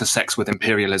intersects with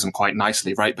imperialism quite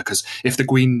nicely, right? Because if the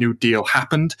Green New Deal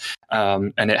happened,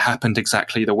 and it happened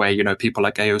exactly the way, people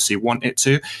like AOC want it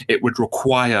to, it would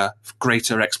require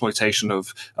greater exploitation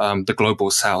of the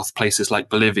global south, places like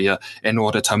Bolivia, in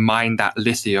order to mine that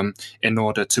lithium in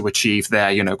order to achieve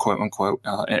their, quote unquote,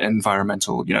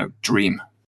 environmental, dream.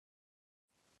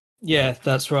 Yeah,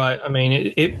 that's right. I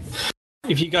mean,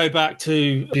 if you go back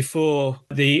to before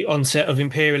the onset of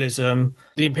imperialism,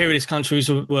 the imperialist countries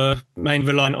were mainly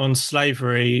reliant on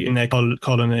slavery in their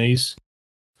colonies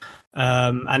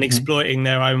and exploiting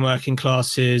their own working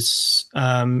classes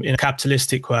in a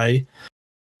capitalistic way.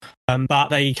 But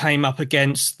they came up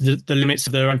against the limits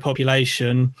of their own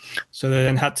population, so they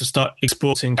then had to start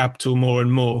exporting capital more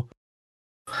and more,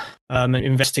 and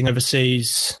investing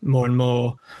overseas more and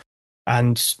more,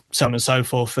 and so on and so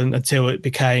forth, until it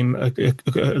became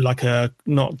like a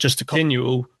not just a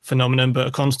continual phenomenon, but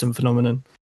a constant phenomenon.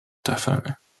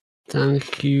 Definitely.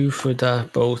 Thank you for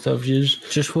that, both of you.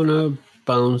 Just want to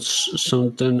bounce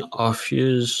something off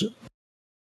you.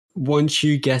 Once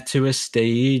you get to a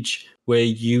stage where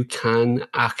you can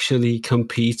actually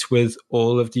compete with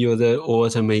all of the other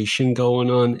automation going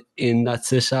on in that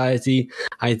society,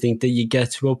 I think that you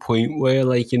get to a point where,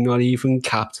 you're not even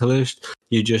capitalist,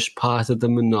 you're just part of the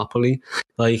monopoly.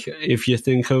 If you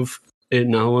think of it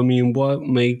now, what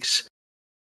makes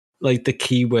the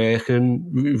key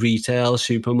working retail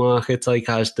supermarkets like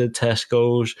Asda,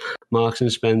 Tesco's, Marks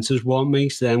and Spencer's, what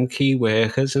makes them key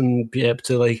workers and be able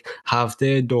to have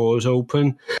their doors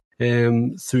open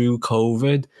through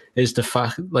COVID is the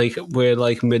fact where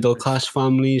middle class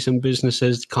families and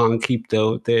businesses can't keep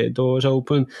their doors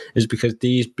open is because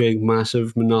these big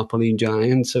massive monopoly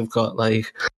giants have got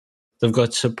they've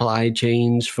got supply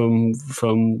chains from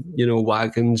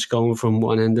wagons going from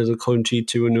one end of the country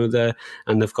to another,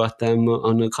 and they've got them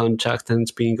on a contract, and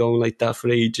it's been going like that for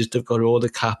ages. They've got all the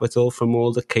capital from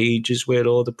all the cages where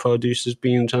all the produce is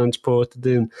being transported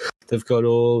in. They've got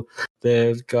all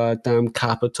the goddamn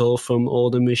capital from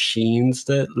all the machines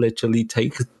that literally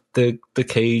take the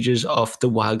cages off the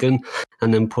wagon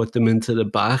and then put them into the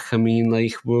back.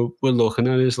 We're looking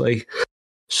at it as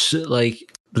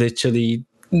literally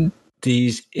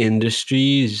these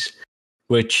industries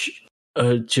which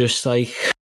are just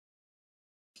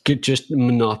just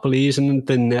monopolies, and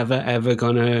they're never ever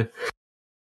gonna.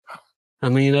 I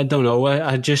don't know.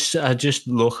 I just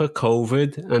look at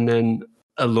COVID and then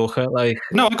I look at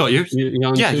No, I got you.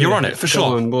 You're on it for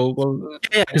sure.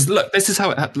 Yeah, because look, this is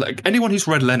how it. Anyone who's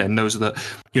read Lenin knows that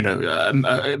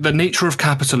the nature of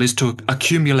capital is to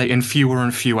accumulate in fewer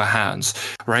and fewer hands,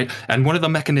 right? And one of the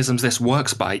mechanisms this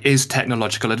works by is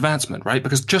technological advancement, right?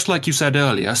 Because just like you said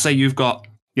earlier, say you've got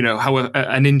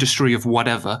an industry of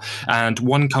whatever, and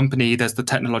one company, there's the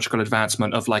technological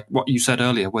advancement of what you said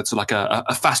earlier, was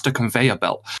a faster conveyor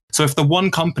belt. So if the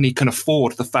one company can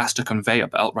afford the faster conveyor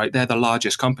belt, right, they're the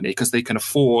largest company because they can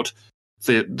afford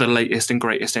the latest and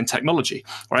greatest in technology,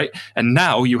 right? And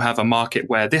now you have a market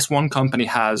where this one company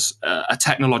has a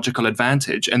technological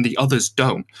advantage and the others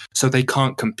don't, so they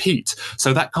can't compete.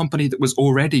 So that company that was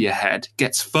already ahead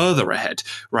gets further ahead,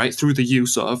 right, through the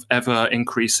use of ever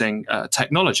increasing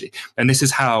technology. And this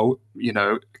is how,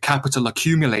 capital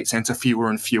accumulates into fewer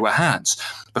and fewer hands,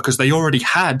 because they already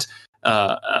had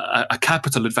a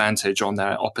capital advantage on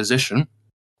their opposition.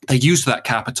 They used that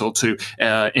capital to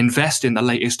invest in the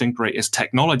latest and greatest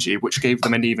technology, which gave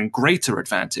them an even greater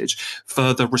advantage,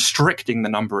 further restricting the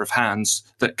number of hands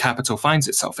that capital finds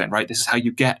itself in, right? This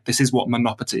is what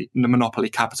monopoly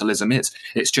capitalism is.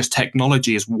 It's just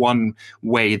technology is one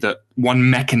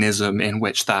mechanism in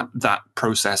which that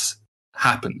process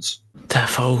happens.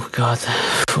 Defo, God,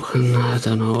 fucking, I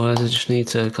don't know. I just need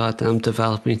to goddamn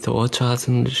develop my thoughts out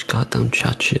and just goddamn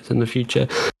chat shit in the future.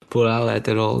 But I'll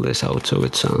edit all this out so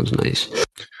it sounds nice.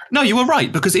 No, you were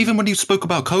right, because even when you spoke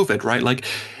about COVID, right, like,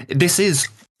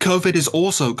 COVID is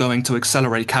also going to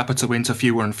accelerate capital into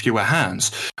fewer and fewer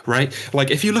hands, right?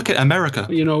 Like, if you look at America...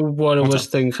 You know what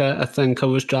I think I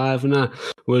was driving at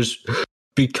was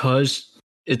because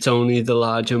it's only the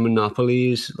larger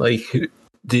monopolies, like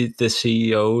the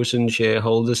CEOs and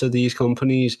shareholders of these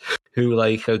companies who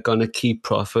like are gonna keep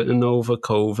profiting over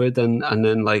COVID and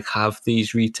then like have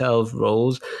these retail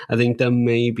roles. I think that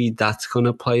maybe that's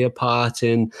gonna play a part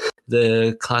in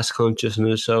the class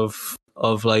consciousness of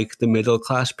like the middle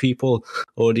class people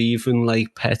or even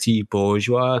like petty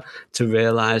bourgeois to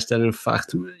realise that in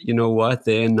fact, you know what,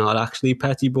 they're not actually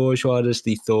petty bourgeois as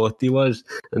they thought they was,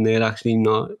 and they're actually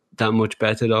not that much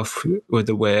better off with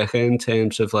the worker in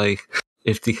terms of like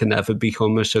if they can ever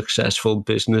become a successful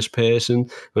business person.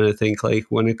 And I think like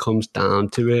when it comes down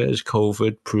to it, as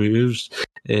COVID proves,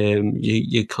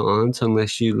 you can't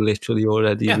unless you literally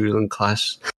already ruling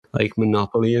class like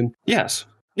monopoly. And yes.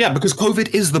 Yeah, because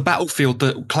COVID is the battlefield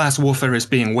that class warfare is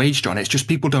being waged on. It's just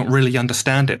people don't really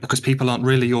understand it because people aren't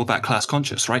really all that class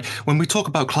conscious, right? When we talk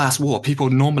about class war, people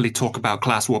normally talk about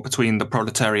class war between the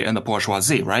proletariat and the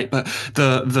bourgeoisie, right? But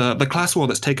the class war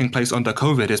that's taking place under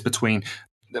COVID is between...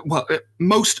 well,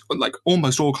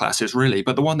 almost all classes really,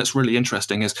 but the one that's really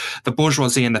interesting is the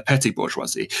bourgeoisie and the petty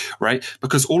bourgeoisie, right?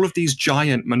 Because all of these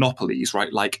giant monopolies,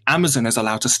 right? Like Amazon is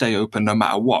allowed to stay open no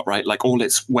matter what, right? Like all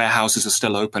its warehouses are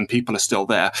still open, people are still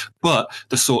there, but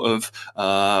the sort of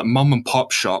mom and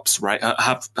pop shops, right,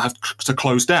 have to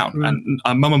close down,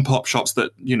 and mom and pop shops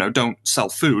that don't sell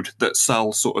food, that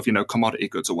sell sort of commodity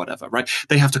goods or whatever, right?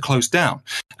 They have to close down,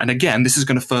 and again, this is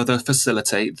going to further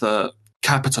facilitate the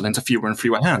capital into fewer and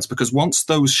fewer hands, because once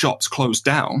those shops close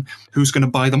down, who's going to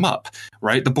buy them up,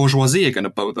 right? The bourgeoisie are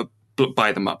going to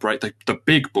buy them up, right? The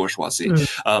big bourgeoisie.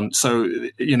 So,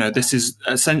 this is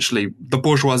essentially the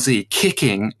bourgeoisie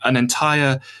kicking an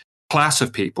entire class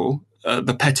of people,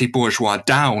 the petty bourgeois,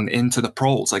 down into the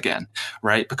proles again,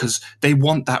 right? Because they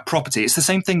want that property. It's the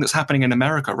same thing that's happening in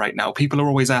America right now. People are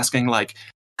always asking like,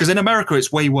 because in America,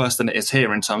 it's way worse than it is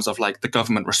here in terms of like the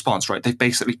government response, right? They've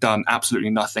basically done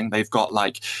absolutely nothing. They got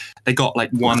like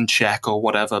one check or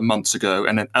whatever months ago.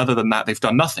 And then other than that, they've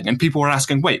done nothing. And people are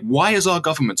asking, wait, why is our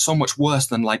government so much worse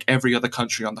than like every other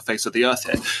country on the face of the earth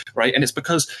here, right? And it's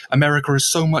because America is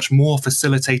so much more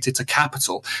facilitated to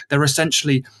capital. They're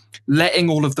essentially letting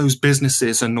all of those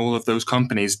businesses and all of those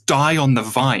companies die on the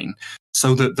vine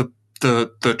so that the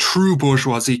true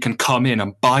bourgeoisie can come in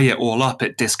and buy it all up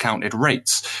at discounted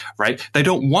rates, right? They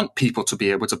don't want people to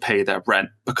be able to pay their rent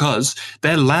because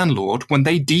their landlord, when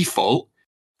they default,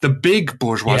 the big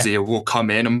bourgeoisie will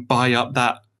come in and buy up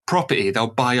that property. They'll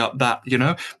buy up that,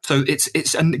 So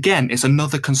and again, it's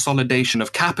another consolidation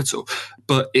of capital,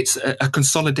 but it's a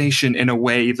consolidation in a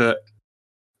way that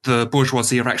the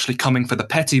bourgeoisie are actually coming for the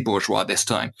petty bourgeois this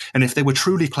time. And if they were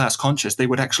truly class conscious, they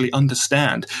would actually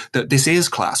understand that this is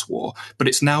class war, but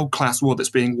it's now class war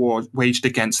that's being waged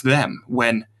against them,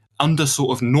 when under sort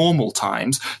of normal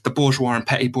times, the bourgeois and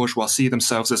petty bourgeois see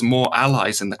themselves as more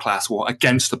allies in the class war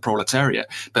against the proletariat.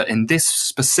 But in this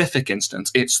specific instance,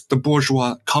 it's the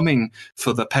bourgeois coming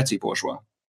for the petty bourgeois.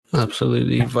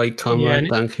 Absolutely. Right, Conrad,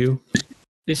 thank you.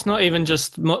 It's not even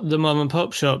just the mom and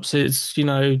pop shops, it's,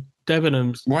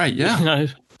 Debenhams, right? Yeah,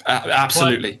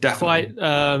 absolutely, definitely.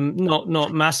 Quite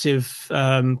not massive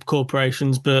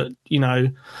corporations, but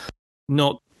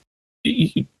not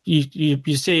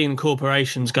you're seeing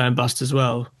corporations going bust as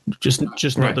well. Just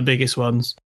not the biggest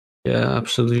ones. Yeah,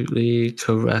 absolutely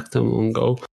correct.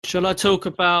 Mungo. Shall I talk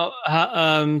about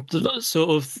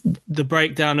the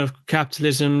breakdown of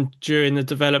capitalism during the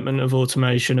development of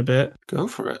automation a bit? Go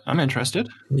for it. I'm interested.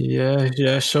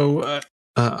 Yeah. So.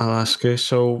 I'll ask you.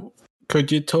 So,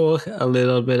 could you talk a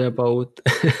little bit about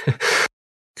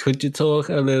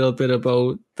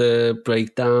the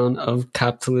breakdown of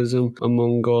capitalism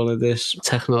among all of this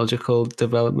technological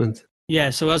development? Yeah.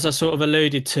 So, as I sort of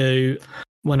alluded to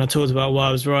when I talked about why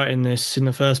I was writing this in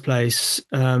the first place,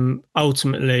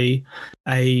 ultimately,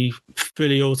 a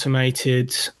fully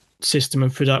automated system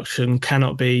of production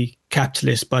cannot be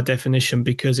capitalist by definition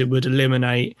because it would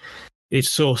eliminate its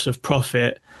source of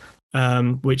profit,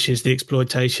 which is the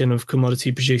exploitation of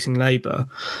commodity-producing labour.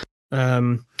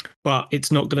 But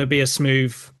it's not going to be a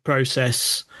smooth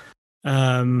process.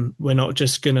 We're not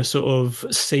just going to sort of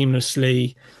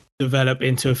seamlessly develop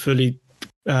into a fully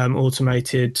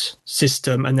automated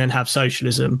system and then have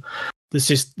socialism.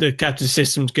 The capitalist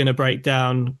system is going to break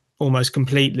down almost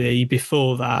completely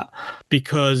before that,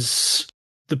 because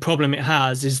the problem it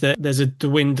has is that there's a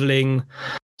dwindling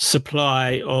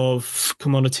supply of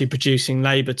commodity producing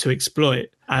labour to exploit,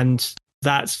 and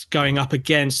that's going up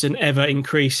against an ever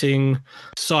increasing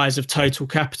size of total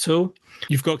capital.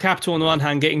 You've got capital on the one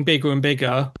hand getting bigger and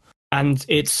bigger, and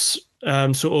its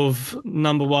sort of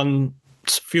number one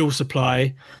fuel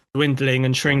supply dwindling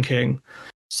and shrinking.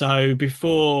 So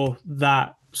before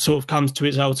that sort of comes to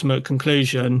its ultimate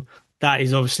conclusion, that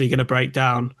is obviously going to break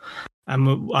down.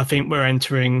 And I think we're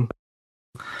entering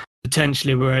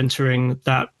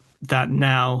that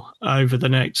now over the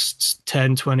next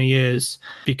 10, 20 years,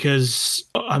 because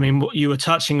I mean, you were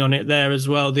touching on it there as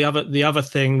well. The other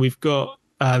thing we've got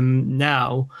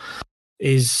now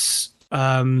is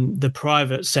the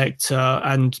private sector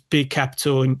and big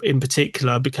capital in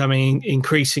particular becoming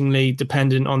increasingly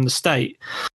dependent on the state.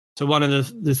 So one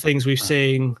of the things we've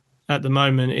seen at the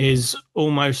moment is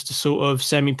almost a sort of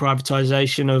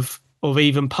semi-privatization of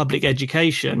even public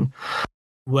education,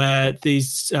 where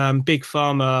these big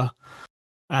pharma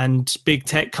and big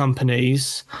tech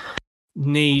companies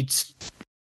need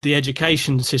the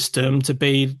education system to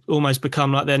be almost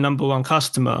become like their number one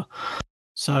customer.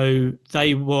 So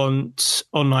they want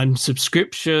online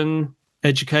subscription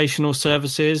educational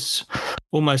services,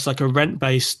 almost like a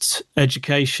rent-based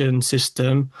education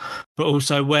system, but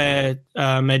also where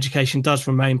education does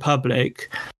remain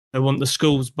public, they want the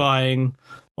schools buying,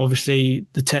 obviously,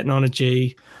 the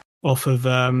technology off of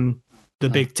the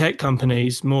big tech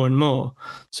companies more and more.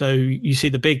 So you see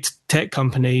the big tech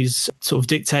companies sort of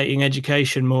dictating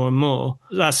education more and more.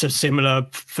 That's a similar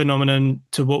phenomenon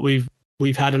to what we've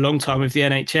had a long time with the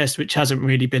NHS, which hasn't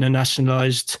really been a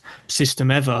nationalised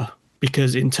system ever,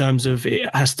 because in terms of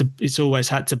it's always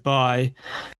had to buy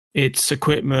its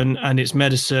equipment and its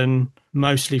medicine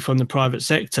mostly from the private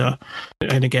sector.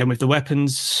 And again, with the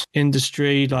weapons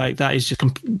industry, like that is just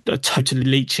totally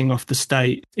leeching off the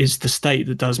state. It's the state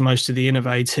that does most of the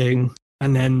innovating.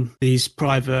 And then these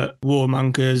private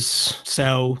warmongers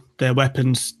sell their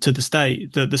weapons to the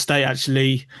state that the state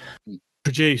actually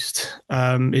produced.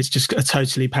 It's just a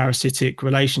totally parasitic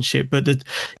relationship, but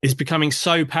it's becoming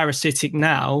so parasitic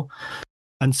now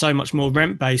and so much more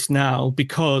rent-based now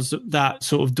because of that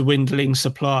sort of dwindling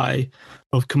supply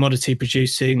of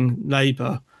commodity-producing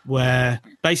labour, where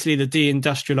basically the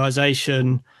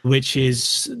deindustrialisation, which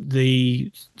is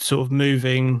the sort of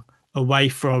moving away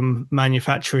from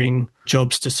manufacturing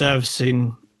jobs to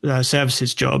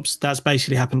services jobs, that's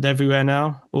basically happened everywhere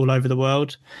now, all over the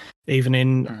world, even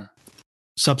in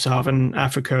sub-Saharan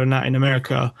Africa and Latin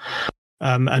America,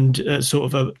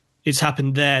 it's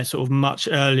happened there sort of much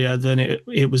earlier than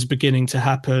it was beginning to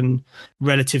happen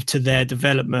relative to their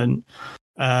development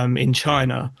in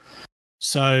China.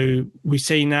 So we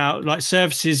see now, like,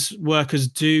 services workers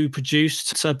do produce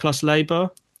surplus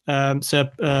labour,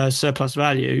 surplus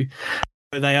value,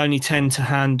 but they only tend to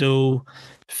handle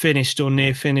finished or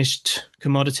near finished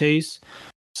commodities.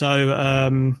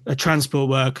 So a transport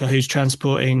worker who's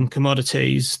transporting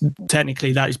commodities,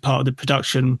 technically that is part of the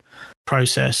production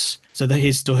process, so that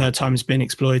his or her time has been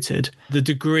exploited. The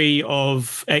degree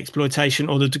of exploitation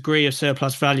or the degree of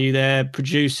surplus value they're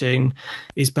producing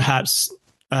is perhaps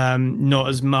not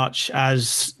as much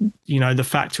as, the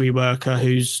factory worker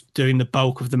who's doing the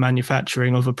bulk of the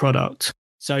manufacturing of a product.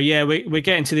 So yeah, we're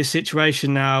getting to this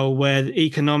situation now where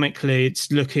economically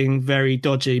it's looking very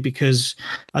dodgy because,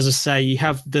 as I say, you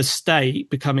have the state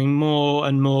becoming more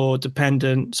and more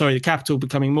dependent. Sorry, the capital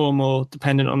becoming more and more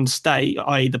dependent on the state,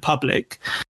 i.e. the public,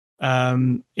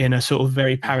 in a sort of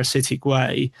very parasitic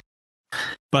way.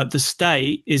 But the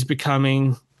state is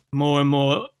becoming more and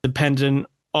more dependent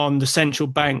on the central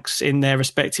banks in their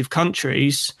respective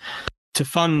countries to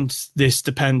fund this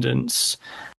dependence.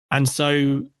 And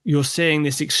so you're seeing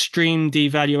this extreme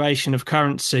devaluation of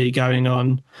currency going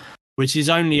on, which is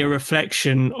only a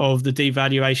reflection of the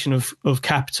devaluation of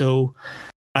capital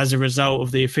as a result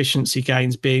of the efficiency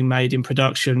gains being made in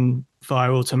production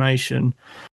via automation.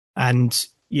 And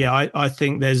yeah, I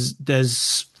think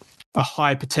there's a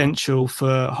high potential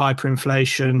for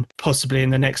hyperinflation possibly in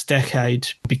the next decade,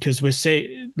 because we're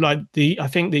seeing, I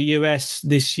think the US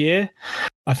this year,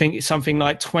 I think it's something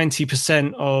like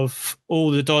 20% of all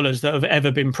the dollars that have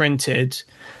ever been printed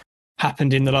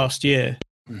happened in the last year.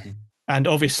 Mm-hmm. And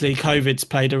obviously COVID's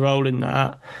played a role in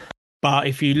that. But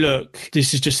if you look,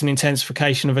 this is just an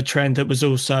intensification of a trend that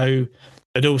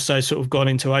had also sort of gone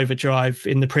into overdrive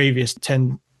in the previous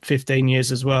 10, 15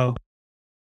 years as well.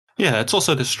 Yeah, it's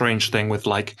also the strange thing with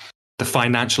the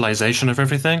financialization of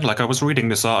everything. I was reading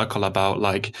this article about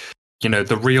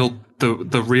the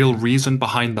real reason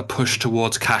behind the push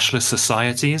towards cashless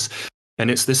societies And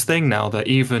it's this thing now that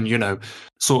even,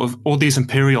 sort of all these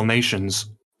imperial nations,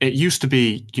 it used to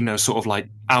be, sort of like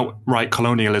outright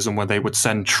colonialism where they would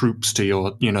send troops to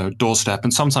your, doorstep.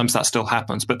 And sometimes that still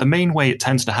happens. But the main way it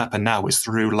tends to happen now is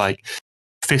through like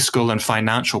fiscal and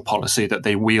financial policy that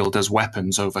they wield as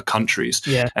weapons over countries.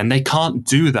 Yeah. And they can't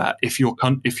do that if your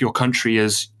country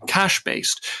is cash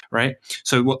based, right?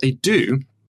 So what they do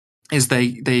is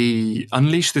they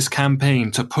unleash this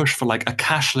campaign to push for like a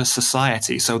cashless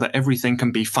society so that everything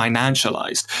can be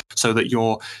financialized, so that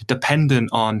you're dependent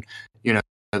on,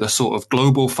 the sort of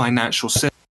global financial system.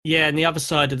 Yeah, and the other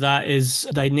side of that is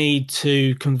they need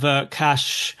to convert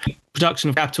cash. Production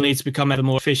of capital needs to become ever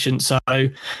more efficient. So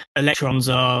electrons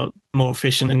are more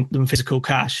efficient than physical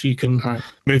cash. You can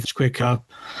move quicker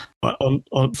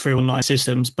through online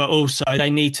systems. But also they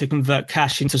need to convert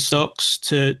cash into stocks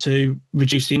to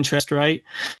reduce the interest rate.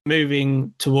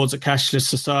 Moving towards a cashless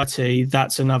society,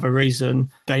 that's another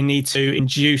reason. They need to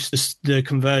induce the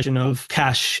conversion of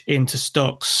cash into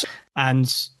stocks.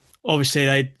 And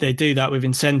obviously, they do that with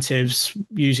incentives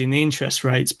using the interest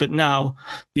rates. But now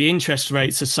the interest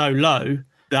rates are so low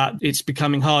that it's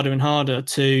becoming harder and harder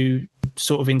to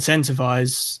sort of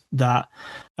incentivize that.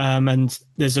 And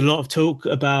there's a lot of talk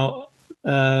about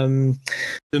them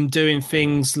doing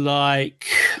things like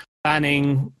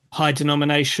banning high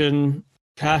denomination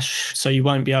cash. So you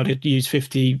won't be able to use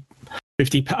 50.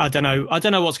 I don't know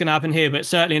what's going to happen here, but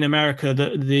certainly in America,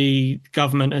 the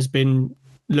government has been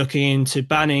looking into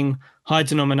banning high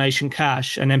denomination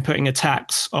cash and then putting a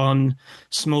tax on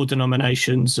small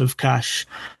denominations of cash.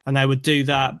 And they would do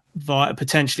that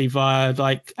potentially via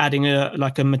like adding a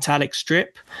metallic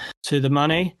strip to the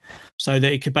money so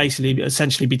that it could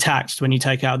essentially be taxed when you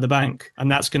take it out of the bank.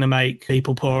 And that's going to make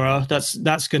people poorer.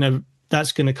 That's going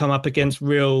to come up against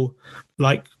real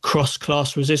like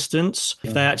cross-class resistance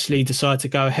if they actually decide to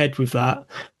go ahead with that.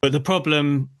 But the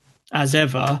problem, as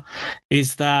ever,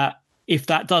 is that if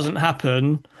that doesn't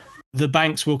happen, the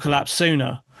banks will collapse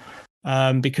sooner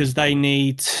because they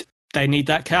need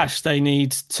that cash. They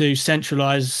need to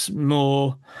centralize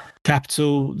more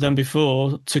capital than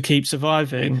before to keep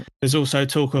surviving. There's also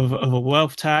talk of a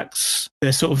wealth tax.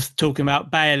 They're sort of talking about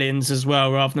bail-ins as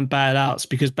well rather than bailouts,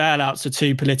 because bailouts are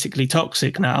too politically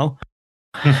toxic now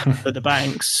for the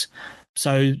banks.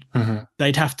 So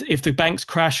they'd have to, if the banks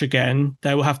crash again,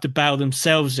 they will have to bail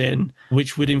themselves in,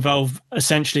 which would involve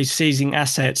essentially seizing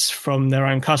assets from their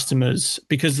own customers,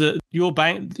 because your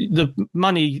bank, the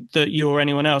money that you or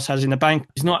anyone else has in the bank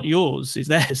is not yours, it's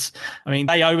theirs. I mean,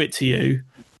 they owe it to you.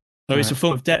 So it's a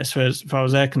form of debt as far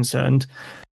as they're concerned.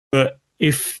 But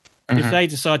if they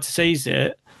decide to seize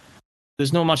it,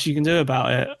 there's not much you can do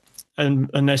about it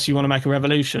unless you want to make a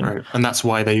revolution. Right. And that's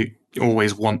why they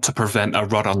always want to prevent a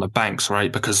run on the banks,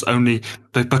 right? Because of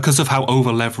how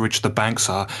over leveraged the banks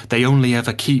are, they only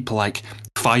ever keep like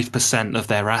 5% of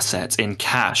their assets in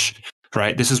cash,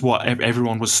 right? This is what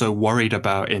everyone was so worried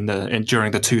about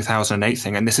during the 2008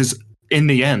 thing. And this is, in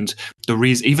the end, the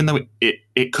reason, even though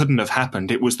it couldn't have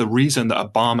happened, it was the reason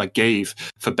that Obama gave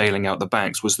for bailing out the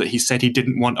banks, was that he said he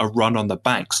didn't want a run on the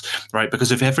banks, right?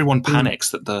 Because if everyone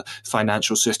panics that the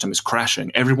financial system is crashing,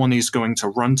 everyone is going to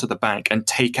run to the bank and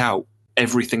take out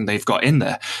everything they've got in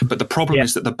there. But the problem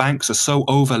is that the banks are so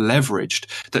over leveraged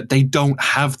that they don't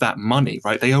have that money,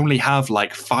 right? They only have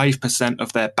like 5%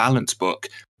 of their balance book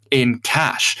in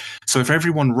cash. So if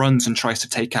everyone runs and tries to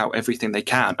take out everything they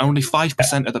can, only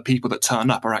 5% of the people that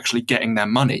turn up are actually getting their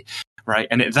money, right?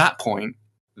 And at that point,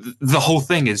 the whole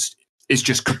thing is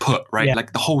just kaput, right? Yeah.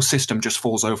 Like the whole system just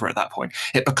falls over at that point.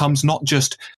 It becomes not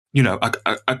just,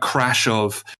 a crash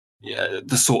of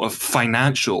the sort of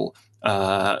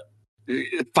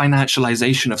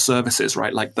financialization of services,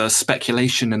 right? Like the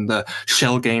speculation and the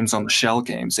shell games on the shell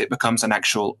games. It becomes an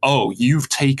actual, you've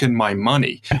taken my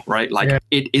money, right? Like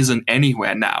it isn't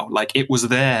anywhere now. Like it was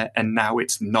there and now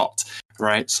it's not,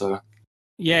 right? So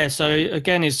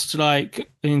again, it's like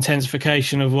an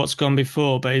intensification of what's gone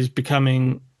before, but it's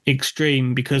becoming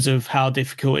extreme because of how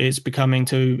difficult it's becoming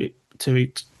to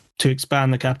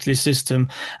expand the capitalist system.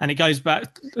 And it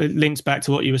links back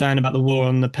to what you were saying about the war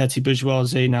on the petty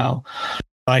bourgeoisie now.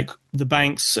 Like the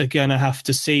banks are going to have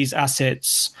to seize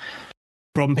assets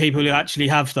from people who actually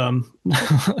have them.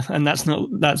 And that's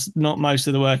not most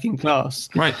of the working class.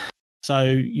 Right. So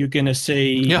you're going to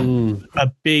see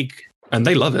a big... And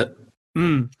they love it.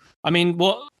 I mean,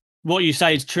 what you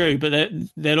say is true, but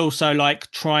they'll also like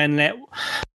try and let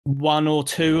one or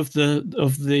two of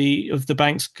the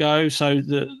banks go, so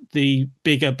that the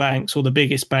bigger banks or the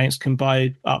biggest banks can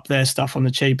buy up their stuff on the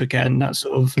cheap again. That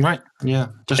sort of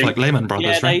just like Lehman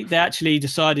Brothers. They actually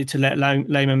decided to let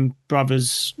Lehman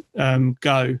Brothers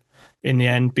go in the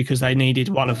end because they needed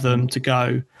one of them to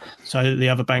go so that the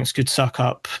other banks could suck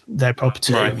up their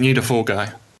property. Right, need a fall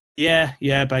guy.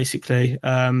 Yeah, basically.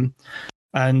 And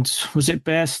was it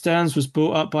Bear Stearns was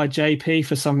bought up by JP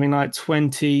for something like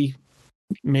 20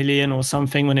 million or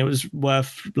something when it was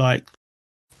worth like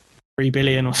 3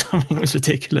 billion or something? It was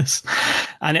ridiculous.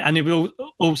 And it will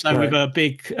also with a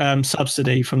big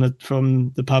subsidy from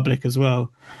the public as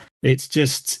well. It's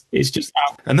just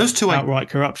and those two outright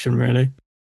corruption, really.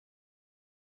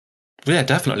 Yeah,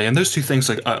 definitely. And those two things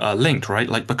are linked, right?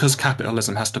 Like, because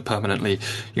capitalism has to permanently,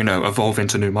 evolve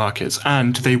into new markets,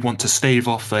 and they want to stave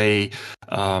off a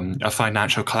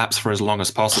financial collapse for as long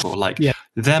as possible. Like,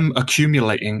 them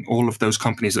accumulating all of those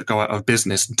companies that go out of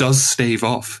business does stave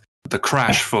off the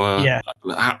crash for,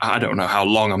 I don't know how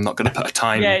long. I'm not going to put a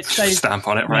time stamp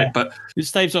on it, right? Yeah. But it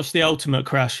staves off the ultimate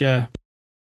crash, yeah.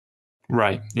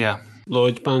 Right, yeah.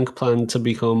 Lloyds Bank planned to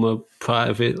become a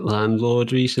private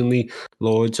landlord recently.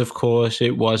 Lloyds, of course,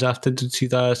 it was after the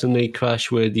 2008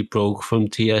 crash where they broke from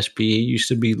TSB. It used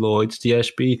to be Lloyds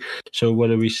TSB. So what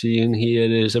are we seeing here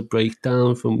is a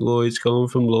breakdown from Lloyds, going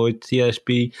from Lloyds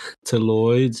TSB to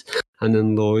Lloyds, and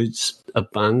then Lloyds, a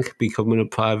bank, becoming a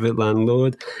private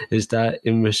landlord. Is that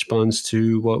in response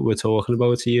to what we're talking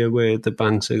about here, where the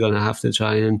banks are going to have to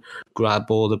try and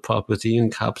grab all the property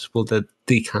and capital that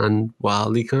they can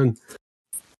while they can?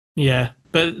 Yeah,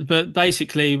 but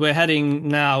basically we're heading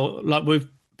now, like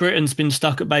Britain's been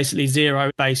stuck at basically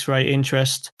zero base rate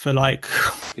interest for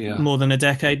more than a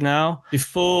decade now.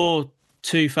 Before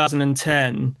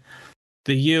 2010,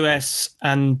 the US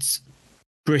and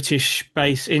British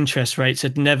base interest rates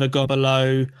had never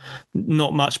gone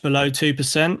not much below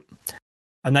 2%.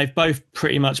 And they've both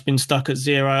pretty much been stuck at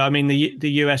zero. I mean, the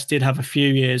US did have a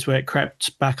few years where it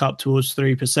crept back up towards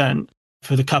 3%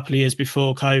 for the couple of years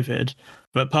before COVID.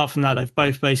 But apart from that, they've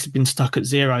both basically been stuck at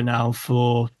zero now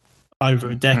for over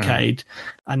a decade.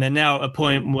 And they're now at a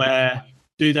point where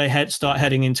do they start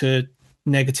heading into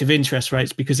negative interest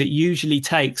rates? Because it usually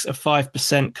takes a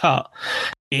 5% cut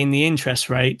in the interest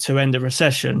rate to end a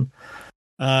recession.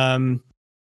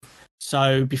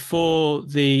 So before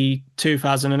the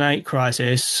 2008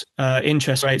 crisis,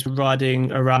 interest rates were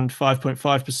riding around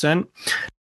 5.5%.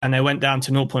 And they went down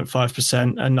to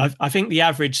 0.5%. And I think the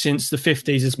average since the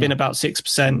 50s has been about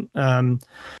 6%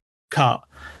 cut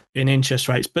in interest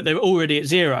rates, but they were already at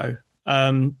zero.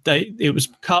 It was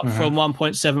cut from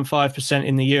 1.75%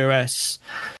 in the US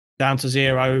down to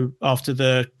zero after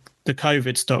the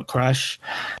COVID stock crash,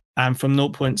 and from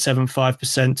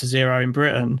 0.75% to zero in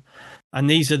Britain. And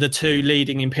these are the two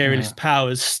leading imperialist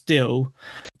powers still.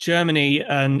 Germany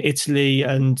and Italy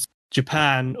and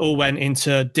Japan all went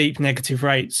into deep negative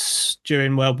rates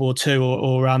during World War II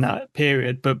or around that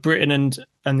period, but Britain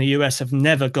and the US have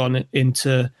never gone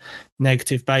into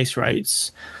negative base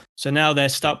rates. So now they're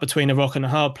stuck between a rock and a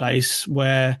hard place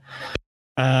where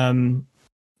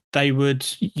they would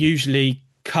usually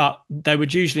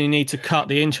need to cut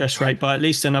the interest rate by at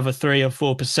least another 3 or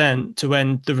 4% to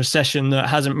end the recession that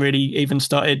hasn't really even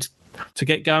started to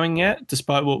get going yet,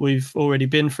 despite what we've already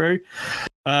been through.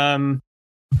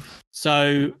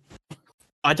 So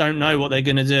I don't know what they're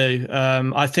going to do.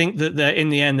 I think that in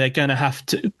the end they're going to have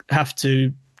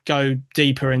to go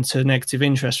deeper into negative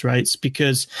interest rates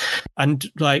because,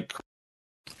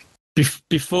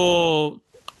 before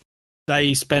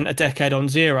they spent a decade on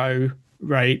zero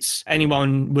rates,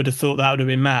 anyone would have thought that would have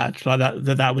been mad, like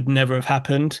that would never have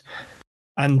happened.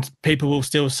 And people will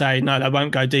still say, no, they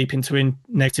won't go deep into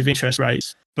negative interest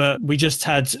rates. But we just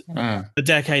had a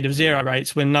decade of zero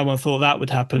rates when no one thought that would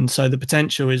happen. So the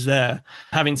potential is there.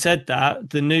 Having said that,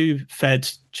 the new Fed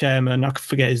chairman, I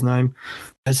forget his name,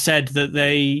 has said that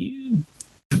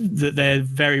they're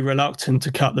very reluctant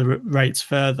to cut the rates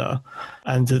further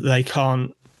and that they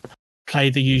can't play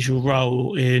the usual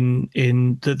role in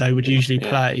that they would usually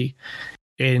play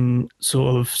in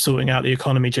sort of sorting out the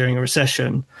economy during a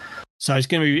recession. So it's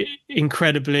going to be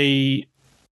incredibly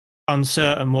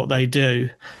uncertain what they do.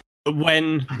 But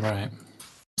when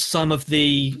some of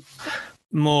the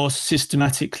more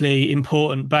systematically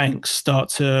important banks start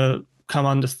to come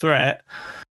under threat,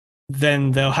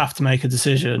 then they'll have to make a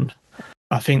decision.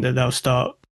 I think that they'll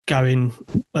start going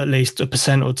at least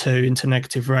 1% or 2% into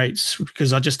negative rates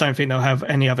because I just don't think they'll have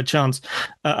any other choice.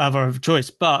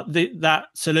 But that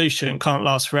solution can't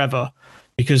last forever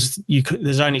because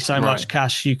there's only so much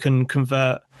cash you can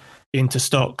convert into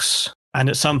stocks. And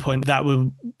at some point that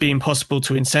will be impossible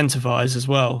to incentivize as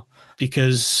well,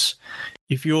 because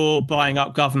if you're buying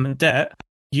up government debt,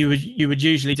 you would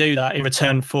usually do that in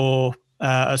return for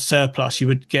a surplus. You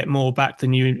would get more back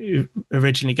than you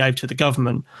originally gave to the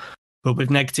government. But with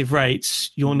negative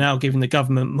rates, you're now giving the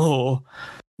government more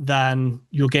than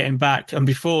you're getting back. And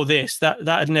before this, that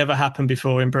had never happened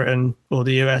before in Britain or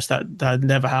the US. That had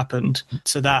never happened.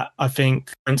 So that, I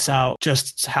think, points out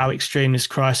just how extreme this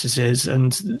crisis is.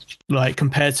 And like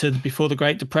compared to before the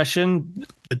Great Depression,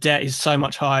 the debt is so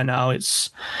much higher now. It's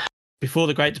before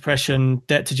the Great Depression,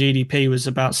 debt to GDP was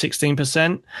about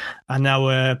 16%, and now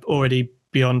we're already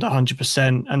beyond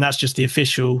 100%, and that's just the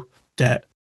official debt.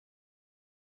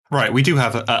 Right, we do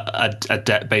have a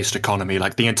debt-based economy.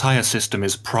 Like, the entire system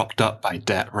is propped up by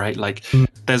debt, right? Like,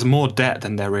 there's more debt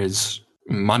than there is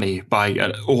money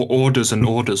by orders and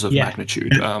orders of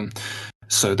magnitude.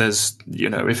 So there's,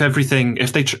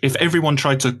 if everyone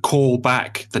tried to call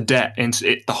back the debt into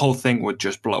it, the whole thing would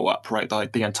just blow up, right?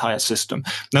 Like the entire system.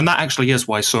 And that actually is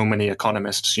why so many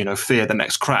economists, fear the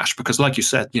next crash, because like you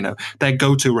said, their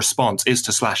go-to response is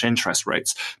to slash interest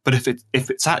rates. But if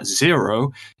it's at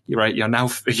zero, right, you're now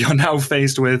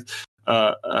faced with,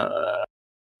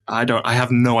 I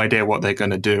have no idea what they're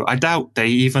going to do. I doubt they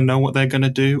even know what they're going to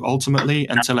do ultimately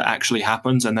until it actually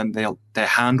happens, and then their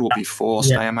hand will be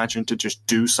forced, I imagine, to just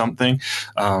do something.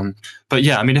 But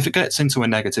yeah, I mean, if it gets into a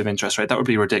negative interest rate, that would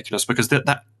be ridiculous, because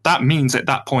that means at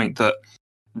that point that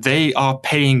they are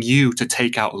paying you to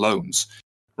take out loans,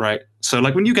 right? So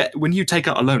like when you take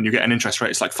out a loan, you get an interest rate.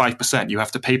 It's like 5%. You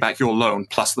have to pay back your loan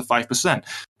plus the 5%.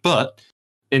 But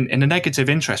in a negative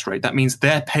interest rate, that means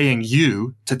they're paying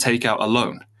you to take out a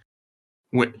loan.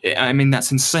 I mean, that's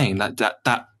insane.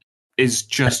 That is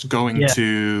just going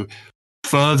to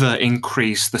further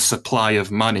increase the supply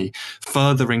of money,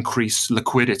 further increase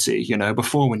liquidity.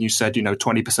 Before, when you said,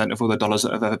 20% of all the dollars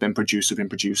that have ever been produced have been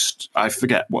produced, I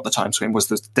forget what the time frame was,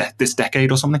 this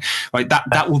decade or something, right?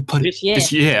 That will put this year.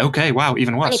 This year. Okay, wow,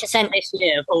 even worse. 20% this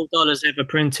year of all dollars ever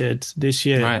printed this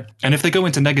year. Right. And if they go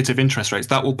into negative interest rates,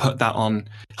 that will put that on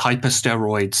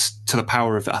hypersteroids to the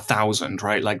power of 1,000,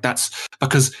 right? Like, that's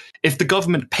because if the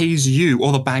government pays you,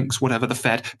 or the banks, whatever, the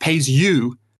Fed pays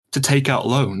you to take out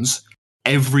loans,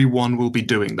 everyone will be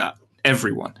doing that.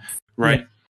 Everyone, right?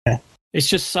 Yeah. It's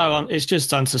just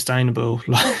unsustainable.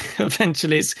 Like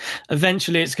eventually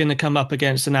it's going to come up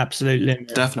against an absolute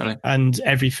limit. Definitely. And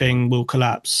everything will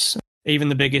collapse. Even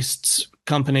the biggest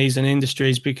companies and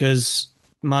industries, because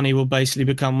money will basically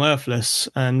become worthless.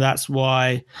 And that's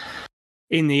why,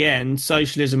 in the end,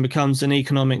 socialism becomes an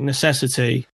economic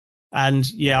necessity. And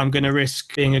I'm going to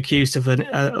risk being accused of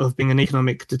being an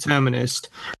economic determinist,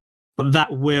 but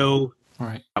that will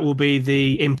be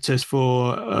the impetus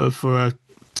for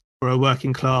a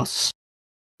working class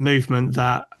movement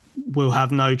that will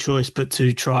have no choice but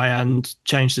to try and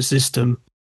change the system.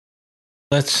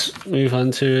 Let's move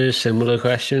on to a similar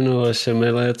question or a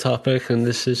similar topic, and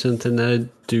this is something I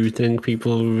do think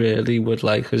people really would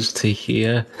like us to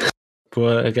hear.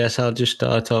 But I guess I'll just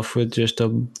start off with just a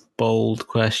bold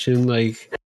question.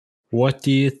 Like, what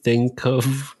do you think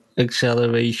of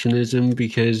accelerationism?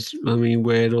 Because, I mean,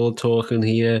 we're all talking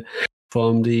here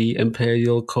from the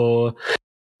imperial core.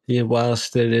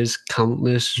 Whilst there is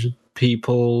countless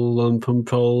people, lumpen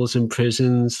proles in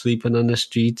prison, sleeping on the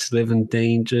streets, living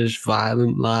dangerous,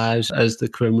 violent lives as the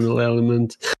criminal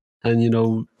element.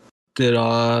 And, there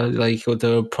are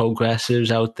other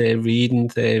progressives out there reading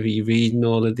theory, reading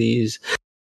all of these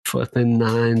flipping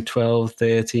 9, 12,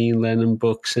 13 Lenin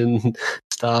books and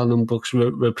Stalin books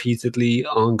repeatedly,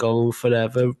 ongoing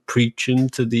forever, preaching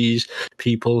to these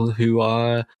people who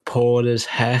are poor as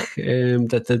heck,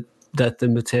 that the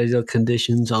material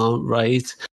conditions aren't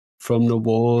right, from the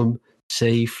warm,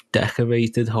 safe,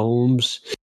 decorated homes.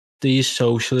 These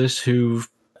socialists who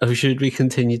should we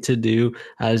continue to do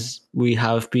as we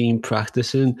have been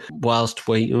practicing, whilst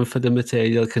waiting for the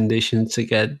material conditions to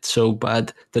get so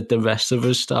bad that the rest of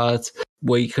us start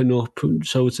waking up,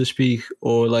 so to speak?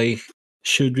 Or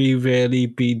should we really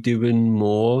be doing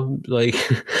more,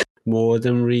 more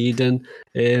than reading,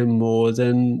 more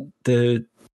than the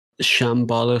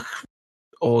shambolic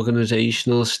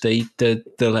organizational state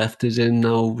that the left is in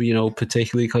now,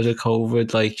 particularly because of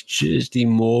COVID? Is there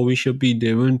more we should be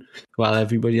doing while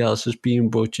everybody else is being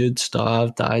butchered,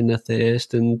 starved, dying of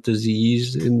thirst and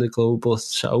disease in the global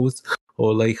south?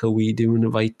 Or are we doing the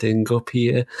right thing up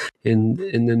here in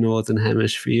the northern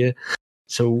hemisphere?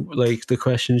 So the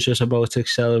question is just about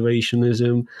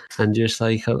accelerationism and just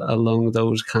along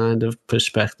those kind of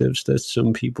perspectives that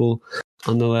some people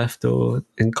on the left or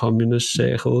in communist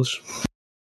circles.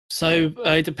 So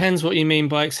it depends what you mean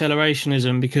by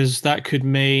accelerationism, because that could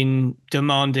mean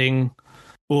demanding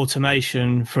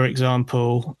automation, for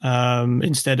example,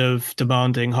 instead of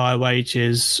demanding higher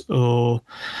wages, or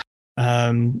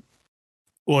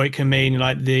it can mean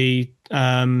the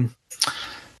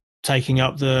taking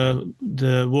up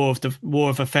the war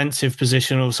of offensive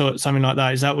position or something like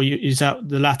that. Is that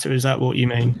the latter? Is that what you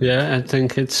mean? Yeah, I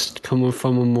think it's coming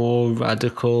from a more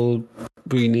radical.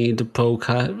 We need a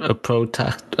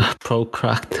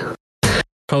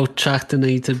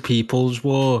protractinated people's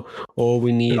war, or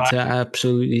we need to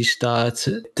absolutely start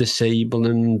disabling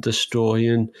and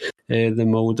destroying the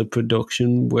mode of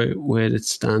production where it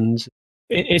stands.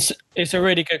 It's a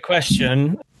really good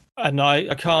question. And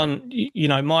I can't,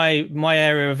 my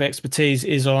area of expertise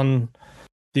is on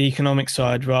the economic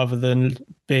side rather than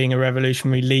being a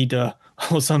revolutionary leader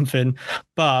or something.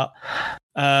 But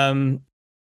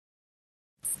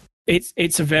it's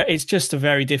just a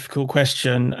very difficult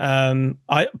question. I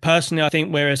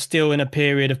think we're still in a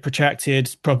period of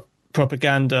protracted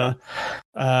propaganda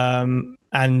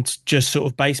and just sort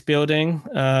of base building.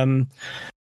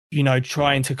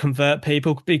 Trying to convert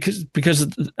people because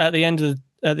at the end of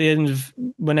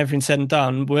when everything's said and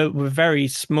done, we're very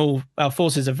small. Our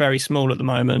forces are very small at the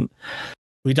moment.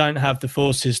 We don't have the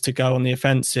forces to go on the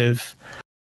offensive,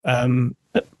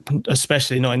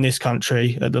 especially not in this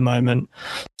country at the moment.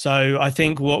 So I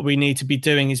think what we need to be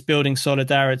doing is building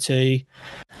solidarity,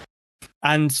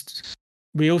 and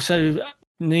we also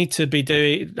need to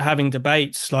be having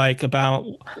debates like about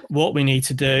what we need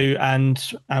to do and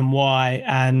why,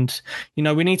 and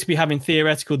we need to be having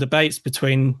theoretical debates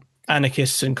between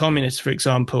anarchists and communists, for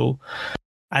example,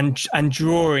 and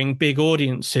drawing big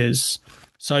audiences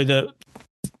so that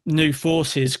new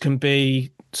forces can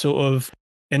be sort of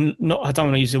I don't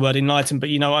want to use the word enlightened, but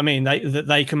you know what I mean, that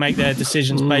they can make their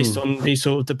decisions based on these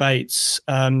sort of debates,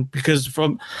 because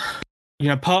from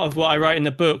part of what I wrote in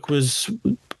the book was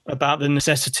about the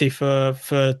necessity for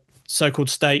so-called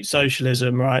state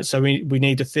socialism, right? So we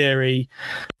need a theory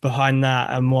behind that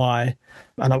and why.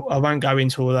 And I won't go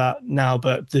into all that now,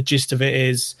 but the gist of it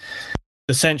is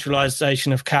the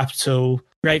centralization of capital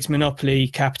creates monopoly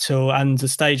capital, and the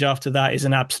stage after that is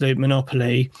an absolute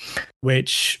monopoly,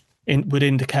 which would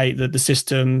indicate that the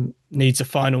system needs a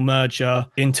final merger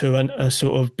into a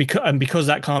sort of, because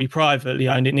that can't be privately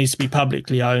owned, it needs to be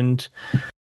publicly owned,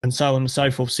 and so on and so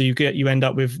forth. So you end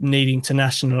up with needing to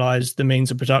nationalize the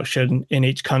means of production in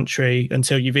each country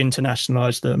until you've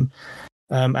internationalized them.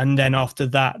 And then after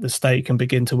that, the state can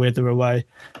begin to wither away.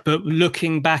 But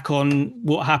looking back on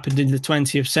what happened in the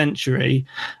 20th century,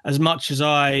 as much as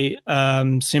I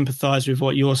sympathise with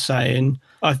what you're saying,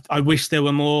 I wish there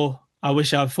were more. I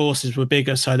wish our forces were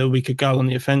bigger so that we could go on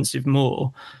the offensive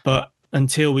more. But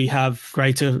until we have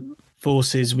greater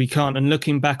forces, we can't. And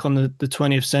looking back on the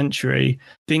 20th century,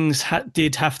 things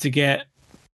did have to get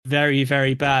very,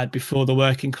 very bad before the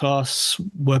working class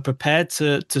were prepared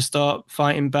to start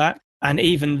fighting back. And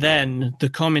even then, the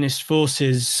communist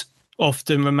forces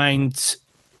often remained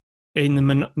in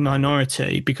the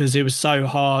minority because it was so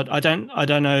hard. I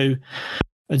don't know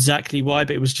exactly why,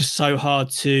 but it was just so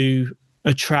hard to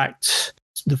attract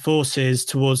the forces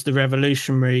towards the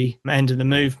revolutionary end of the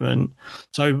movement.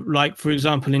 So, like, for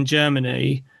example, in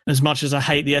Germany, as much as I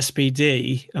hate the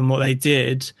SPD and what they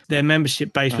did, their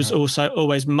membership base was also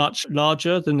always much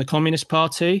larger than the Communist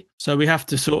Party. So we have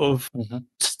to sort of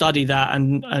study that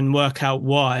and work out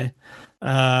why.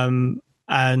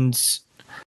 And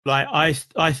like I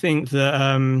think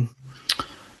that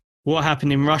what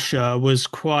happened in Russia was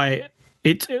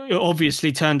it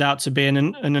obviously turned out to be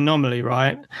an anomaly,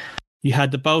 right? You had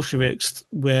the Bolsheviks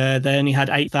where they only had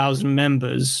 8,000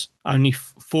 members only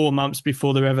 4 months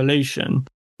before the revolution.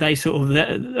 They sort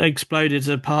of exploded as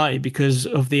a party because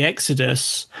of the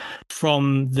exodus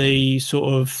from the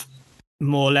sort of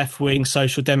more left-wing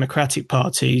social democratic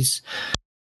parties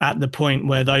at the point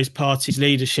where those parties'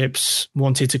 leaderships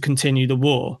wanted to continue the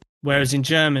war. Whereas in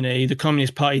Germany, the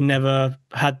Communist Party never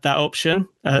had that option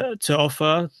to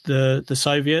offer the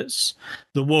Soviets.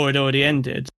 The war had already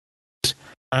ended.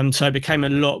 So it became a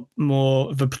lot more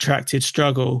of a protracted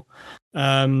struggle.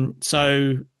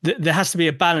 So there has to be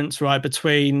a balance, right,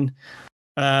 between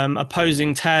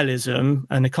opposing taylism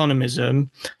and economism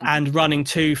and running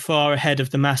too far ahead of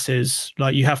the masses.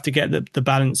 Like, you have to get the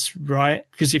balance right,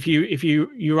 because if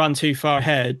you run too far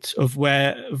ahead of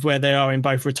where they are in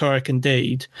both rhetoric and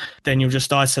deed, then you'll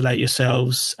just isolate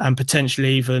yourselves and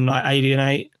potentially even like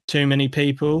alienate too many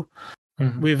people.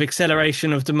 With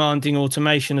acceleration of demanding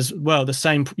automation as well,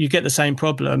 you get the same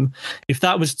problem. If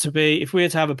we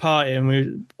had to have a party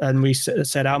and we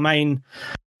said our main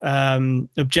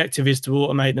objective is to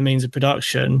automate the means of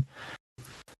production,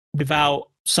 without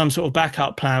some sort of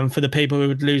backup plan for the people who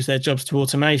would lose their jobs to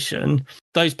automation,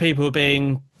 those people are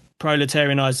being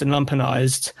proletarianized and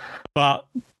lumpenized, but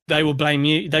they would blame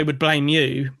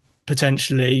you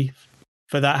potentially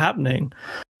for that happening.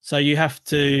 So you have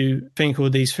to think all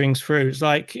these things through. It's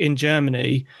like in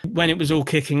Germany, when it was all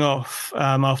kicking off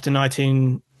after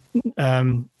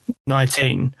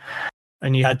 1919,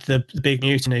 and you had the big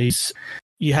mutinies,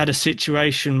 you had a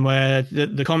situation where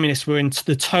the communists were in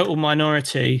the total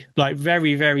minority, like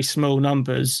very, very small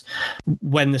numbers,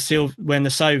 when the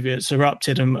Soviets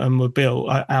erupted and were built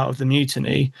out of the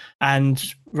mutiny. And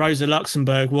Rosa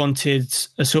Luxemburg wanted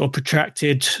a sort of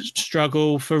protracted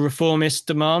struggle for reformist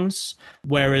demands,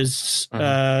 whereas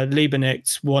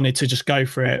Liebknecht wanted to just go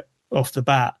for it off the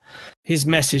bat. His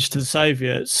message to the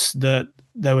Soviets that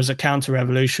there was a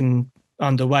counter-revolution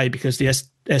underway because the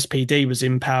SPD was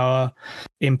in power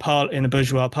in the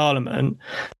bourgeois parliament,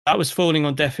 that was falling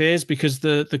on deaf ears because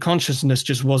the consciousness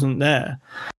just wasn't there.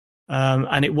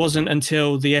 And it wasn't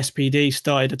until the SPD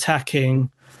started attacking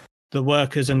the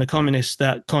workers and the communists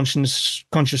that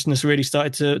consciousness really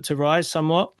started to rise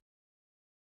somewhat.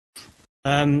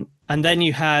 And then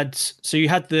you had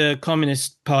the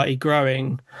Communist Party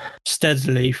growing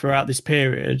steadily throughout this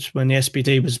period when the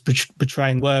SPD was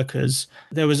betraying workers.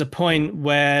 There was a point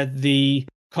where the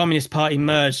Communist Party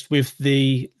merged with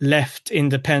the left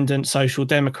independent Social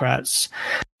Democrats,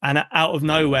 and out of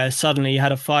nowhere, suddenly you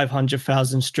had a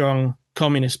 500,000 strong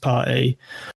Communist Party,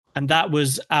 and that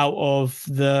was out of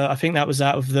the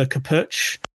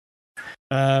Kaputsch,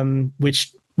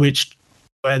 which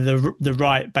where the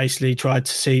right basically tried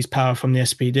to seize power from the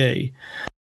SPD.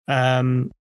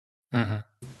 And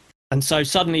so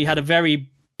suddenly you had a very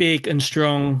big and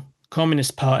strong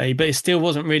Communist Party, but it still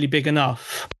wasn't really big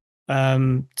enough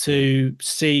to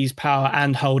seize power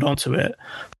and hold on to it,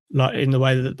 like in the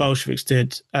way that the Bolsheviks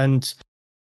did. And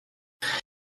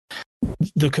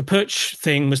the Kaputsch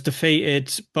thing was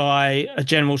defeated by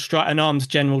an armed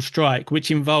general strike,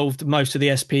 which involved most of the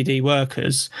SPD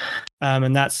workers.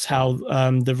 And that's how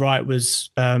the right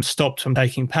was stopped from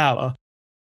taking power.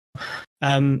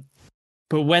 But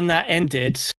when that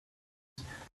ended,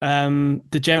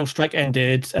 the general strike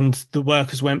ended and the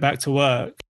workers went back to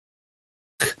work.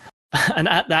 And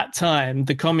at that time,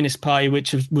 the Communist Party,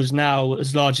 which was now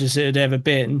as large as it had ever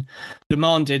been,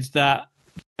 demanded that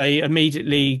they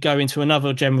immediately go into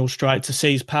another general strike to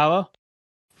seize power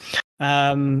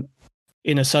in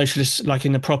a socialist, like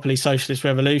in a properly socialist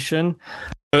revolution.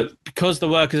 But because the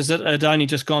workers had only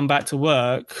just gone back to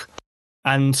work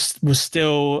and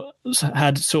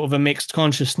had sort of a mixed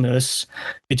consciousness,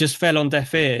 it just fell on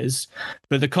deaf ears.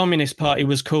 But the Communist Party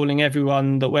was calling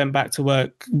everyone that went back to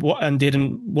work and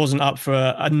wasn't up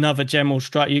for another general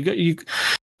strike. You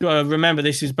got to remember,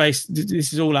 this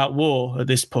is all out war at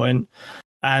this point.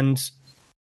 And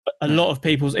a lot of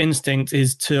people's instinct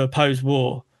is to oppose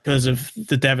war because of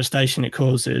the devastation it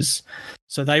causes.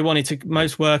 So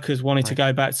most workers wanted to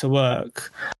go back to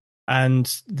work,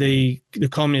 and the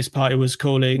Communist Party was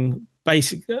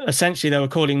essentially they were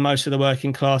calling most of the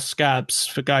working class scabs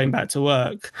for going back to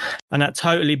work, and that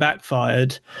totally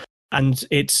backfired. And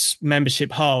its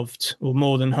membership halved, or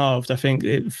more than halved. I think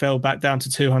it fell back down to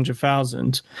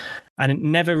 200,000, and it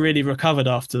never really recovered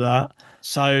after that.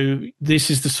 So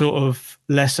this is the sort of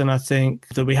lesson I think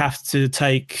that we have to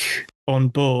take on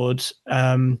board.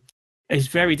 It's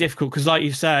very difficult because, like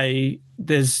you say,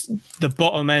 there's the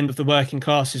bottom end of the working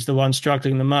class is the one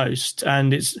struggling the most,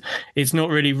 and it's not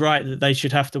really right that they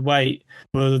should have to wait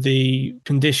for the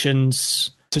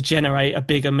conditions to generate a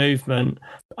bigger movement.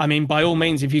 I mean, by all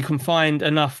means, if you can find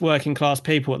enough working class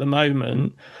people at the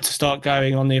moment to start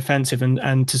going on the offensive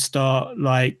and to start,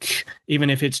 like, even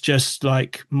if it's just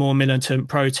like more militant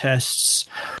protests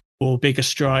or bigger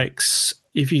strikes,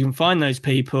 if you can find those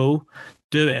people,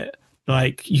 do it.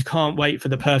 Like, you can't wait for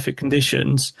the perfect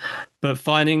conditions, but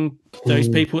finding those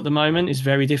people at the moment is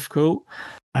very difficult.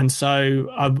 And so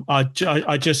I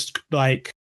just,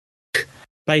 like,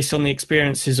 based on the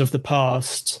experiences of the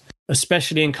past,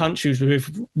 especially in countries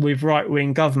with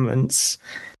right-wing governments,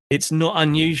 it's not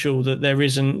unusual that there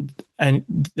isn't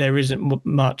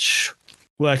much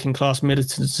working-class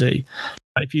militancy.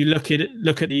 If you look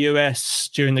at the US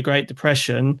during the Great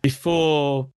Depression,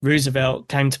 before Roosevelt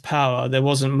came to power, there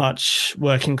wasn't much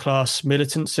working-class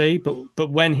militancy.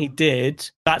 But when he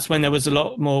did, that's when there was a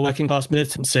lot more working-class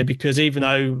militancy, because even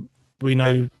though we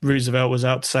know Roosevelt was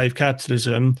out to save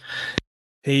capitalism,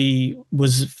 he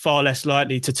was far less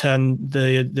likely to turn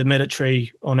the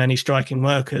military on any striking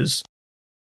workers.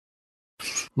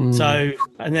 So,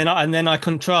 and then I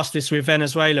contrast this with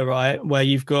Venezuela, right, where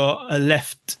you've got a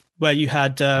left, where you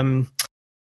had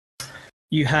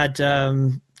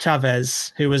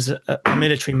Chavez, who was a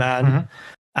military man,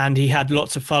 and he had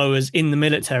lots of followers in the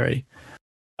military.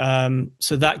 So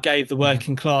that gave the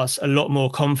working class a lot more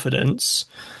confidence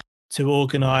to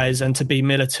organize and to be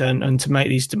militant and to make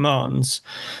these demands.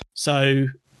 So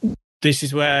this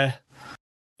is where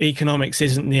economics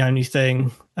isn't the only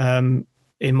thing.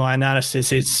 In my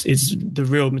analysis, it's the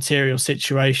real material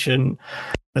situation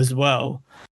as well.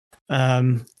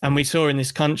 And we saw in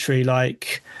this country,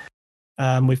 like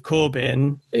with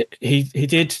Corbyn, he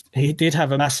did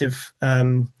have a massive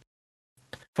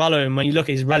following. When you look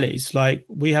at his rallies, like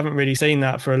we haven't really seen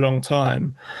that for a long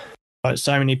time. Like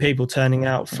so many people turning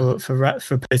out for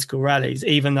political rallies,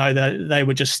 even though they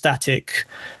were just static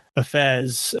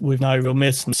affairs with no real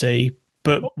militancy.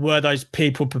 But were those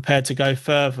people prepared to go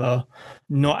further?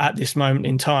 Not at this moment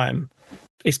in time.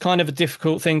 It's kind of a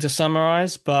difficult thing to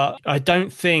summarize, but I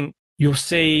don't think you'll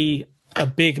see a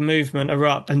big movement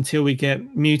erupt until we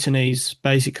get mutinies,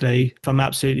 basically, if I'm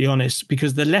absolutely honest,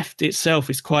 because the left itself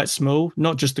is quite small,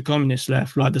 not just the communist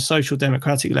left, like the social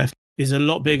democratic left is a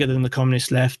lot bigger than the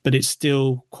communist left, but it's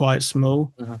still quite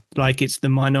small. Like it's the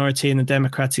minority in the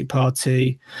Democratic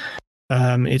Party.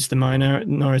 It's the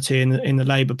minority in the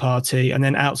Labour Party, and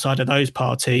then outside of those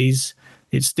parties,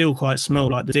 it's still quite small.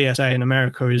 Like the DSA in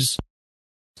America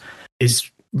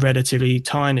is relatively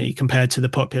tiny compared to the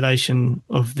population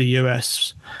of the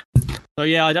US. So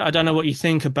yeah, I don't know what you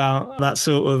think about that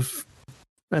sort of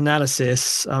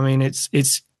analysis. I mean, it's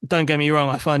don't get me wrong,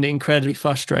 I find it incredibly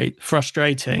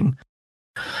frustrating.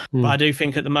 But I do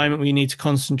think at the moment we need to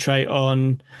concentrate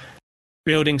on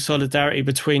building solidarity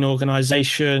between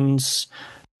organisations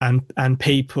and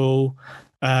people,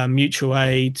 mutual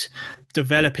aid,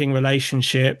 developing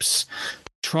relationships.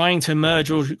 Trying to merge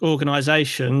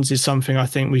organisations is something I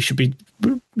think we should be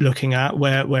looking at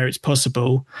where it's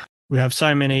possible. We have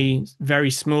so many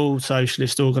very small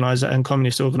socialist and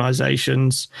communist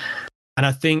organisations, and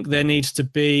I think there needs to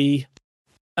be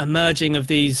a merging of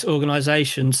these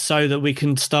organisations so that we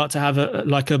can start to have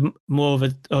a more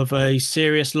of a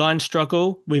serious line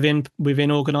struggle within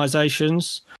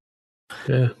organisations.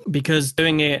 Yeah, because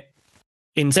doing it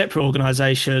in separate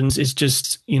organisations is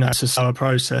just, it's a slower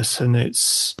process, and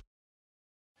it's,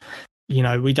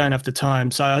 we don't have the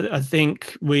time. So I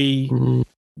think we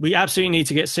absolutely need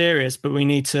to get serious, but we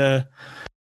need to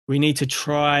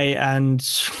try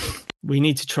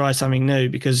something new,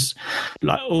 because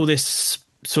like all this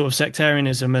sort of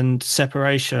sectarianism and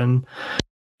separation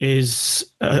is,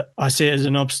 I see it as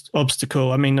an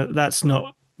obstacle. I mean, that's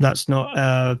not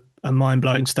a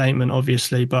mind-blowing statement,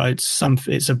 obviously, but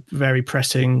it's a very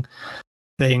pressing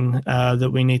thing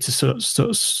that we need to sort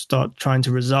of start trying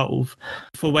to resolve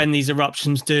for when these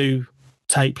eruptions do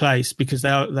take place, because they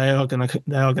are going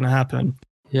to happen.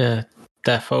 Yeah,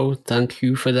 defo. Thank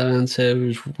you for that answer. It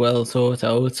was well thought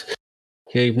out.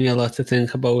 Gave me a lot to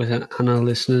think about, and our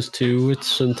listeners too. It's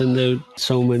something that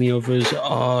so many of us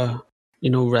are,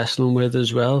 wrestling with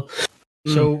as well.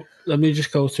 So let me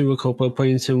just go through a couple of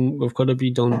points, and we've got to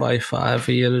be done by 5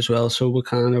 here as well, so we're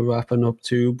kind of wrapping up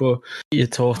too. But you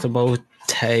talked about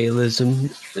tailism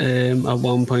at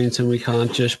one point, and we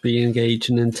can't just be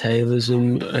engaging in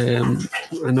tailism,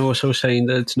 and also saying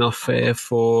that it's not fair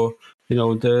for the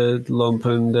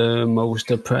lumpen, the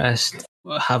most oppressed,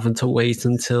 having to wait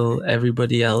until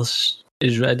everybody else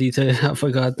is ready to have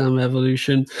a goddamn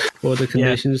revolution or the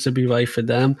conditions to be right for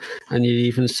them. And you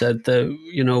even said that,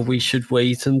 we should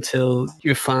wait until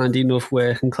you find enough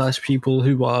working class people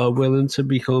who are willing to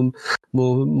become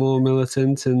more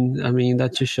militant. And I mean,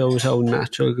 that just shows how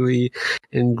naturally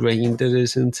ingrained it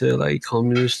is into like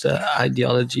communist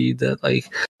ideology that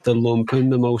like the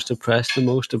lumpen, the most oppressed, the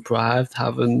most deprived,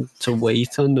 having to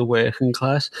wait on the working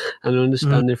class. And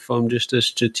understand it from just a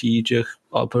strategic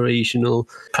operational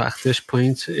practice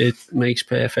point, it makes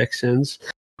perfect sense.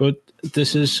 But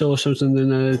this is so something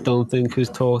that I don't think is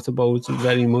talked about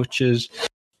very much, as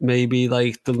maybe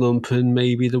like the lumpen,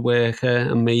 maybe the worker,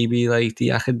 and maybe like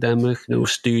the academic,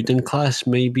 student class,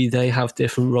 maybe they have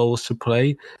different roles to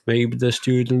play. Maybe the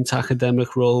student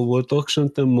academic role would look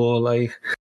something more like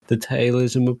the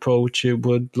tailism approach. It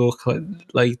would look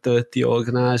like the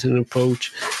organising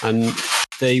approach, and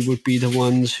they would be the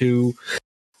ones who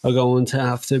are going to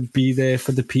have to be there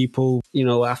for the people,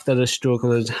 after the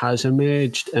struggle has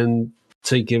emerged, and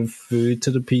to give food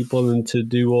to the people and to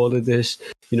do all of this,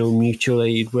 mutual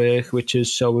aid work, which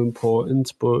is so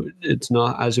important, but it's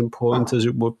not as important as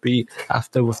it would be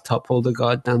after we've toppled the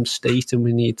goddamn state, and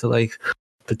we need to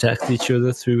protect each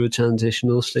other through a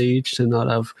transitional stage to not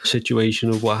have a situation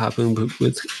of what happened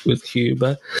with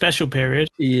Cuba. Special period.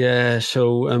 Yeah,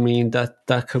 so I mean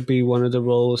that could be one of the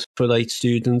roles for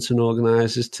students and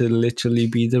organisers, to literally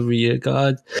be the rear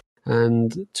guard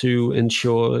and to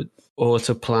ensure or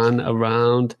to plan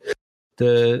around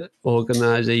the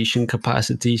organisation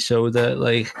capacity, so that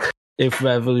if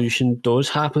revolution does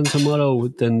happen tomorrow,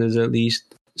 then there's at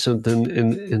least something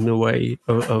in the way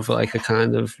of like a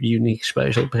kind of unique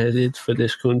special period for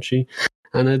this country.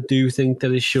 And I do think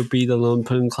that it should be the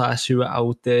lumpen class who are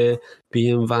out there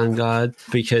being vanguard,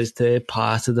 because they're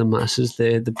part of the masses.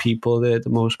 They're the people. They're the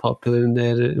most popular in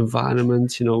their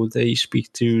environment. You know, they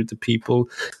speak to the people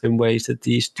in ways that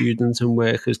these students and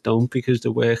workers don't, because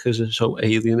the workers are so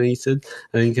alienated.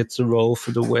 I think it's a role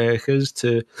for the workers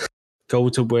to go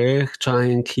to work, try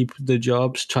and keep the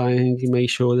jobs, try and make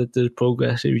sure that there's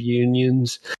progressive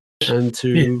unions, and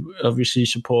to obviously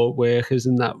support workers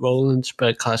in that role and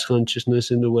spread class consciousness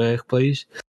in the workplace.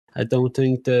 I don't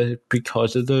think that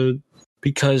because of the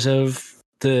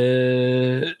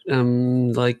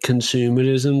like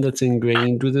consumerism that's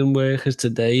ingrained within workers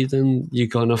today, then you're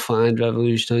gonna find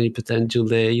revolutionary potential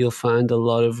there. You'll find a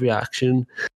lot of reaction.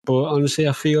 But honestly,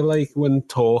 I feel like when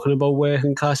talking about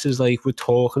working classes, like we're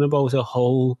talking about a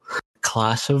whole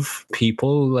class of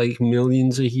people, like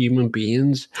millions of human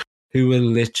beings who are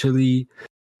literally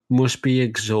must be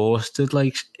exhausted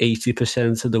like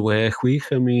 80% of the work week.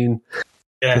 I mean,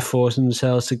 they're forcing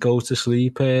themselves to go to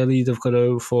sleep early. They've got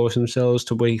to force themselves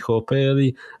to wake up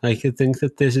early. I could think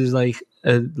that this is like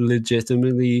a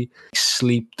legitimately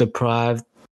sleep-deprived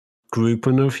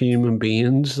grouping of human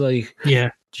beings. Like,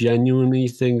 genuinely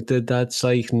think that that's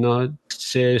like not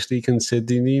seriously considered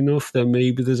enough, that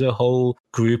maybe there's a whole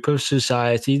group of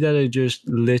society that are just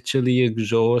literally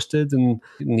exhausted and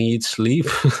need sleep.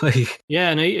 Like,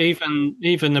 and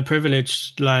even the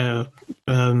privileged layer,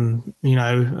 you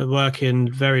know,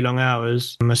 working very long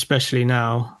hours, especially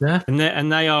now,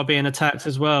 and they are being attacked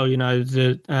as well. You know,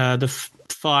 the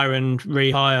fire and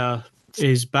rehire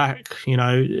is back, you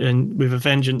know, and with a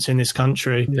vengeance in this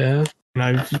country. You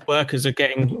know, workers are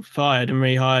getting fired and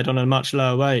rehired on a much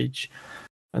lower wage.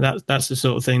 And that's the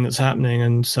sort of thing that's happening.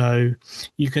 And so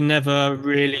you can never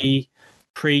really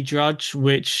prejudge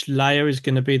which layer is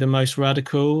going to be the most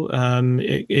radical.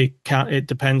 It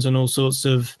depends on all sorts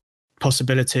of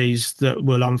possibilities that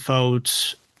will unfold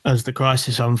as the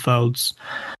crisis unfolds.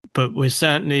 But I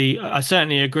certainly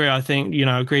agree. I think, you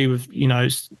know, agree with, you know,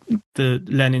 the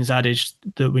Lenin's adage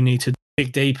that we need to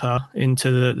dig deeper into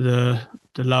the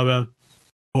lower,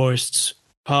 poorest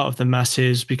part of the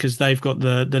masses, because they've got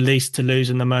the least to lose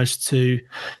and the most to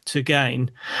gain.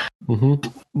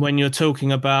 When you're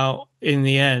talking about, in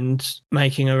the end,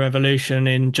 making a revolution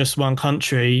in just one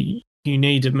country, you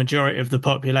need a majority of the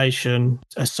population,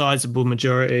 a sizable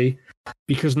majority,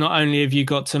 because not only have you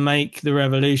got to make the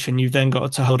revolution, you've then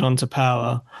got to hold on to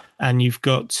power, and you've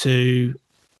got to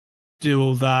do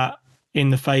all that in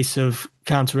the face of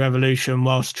counter-revolution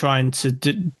whilst trying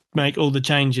to make all the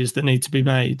changes that need to be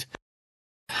made.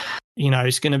 You know,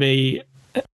 it's going to be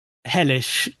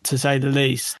hellish, to say the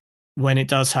least, when it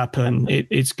does happen.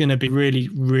 It's going to be really,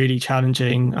 really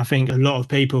challenging. I think a lot of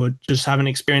people just haven't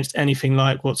experienced anything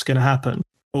like what's going to happen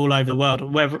all over the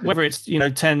world, whether it's, you know,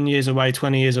 10 years away,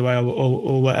 20 years away,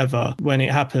 or whatever. When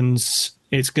it happens,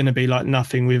 it's going to be like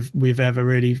nothing we've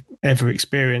ever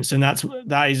experienced. And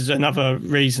that is another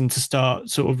reason to start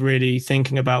sort of really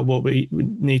thinking about what we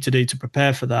need to do to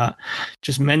prepare for that,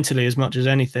 just mentally as much as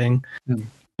anything.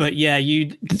 But yeah,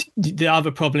 the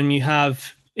other problem you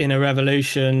have in a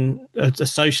revolution, a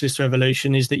socialist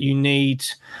revolution, is that you need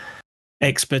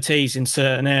expertise in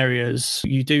certain areas.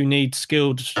 You do need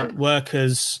skilled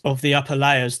workers of the upper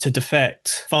layers to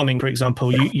defect. Farming, for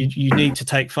example, you need to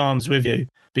take farms with you,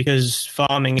 because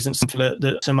farming isn't something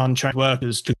that some untrained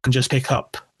workers can just pick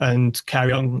up and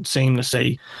carry on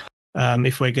seamlessly.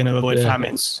 If we're going to avoid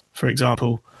famines, for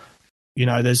example, you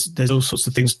know, there's all sorts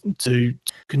of things to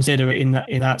consider in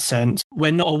that sense.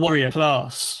 We're not a warrior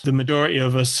class. The majority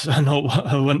of us are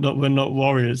we're not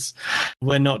warriors.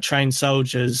 We're not trained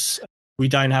soldiers. We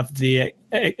don't have the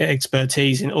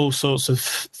expertise in all sorts of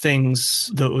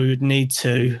things that we would need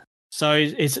to. So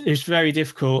it's very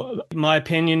difficult. My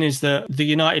opinion is that the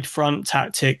United Front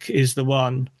tactic is the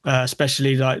one,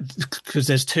 especially like because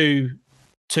there's two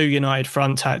United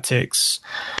Front tactics.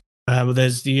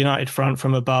 There's the United Front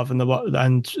from above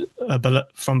and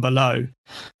from below.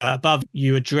 Above,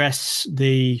 you address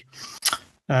the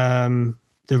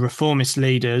reformist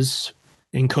leaders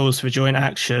in calls for joint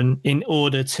action in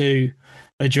order to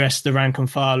address the rank and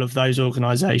file of those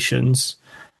organisations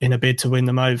in a bid to win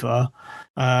them over.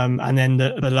 And then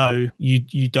below,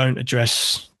 you don't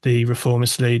address the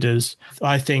reformist leaders.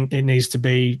 I think it needs to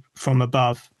be from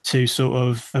above to sort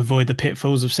of avoid the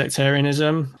pitfalls of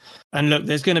sectarianism. And look,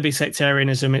 there's going to be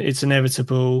sectarianism. It's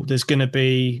inevitable. There's going to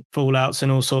be fallouts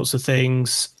and all sorts of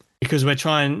things, because we're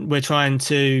trying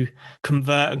to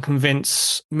convert and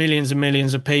convince millions and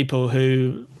millions of people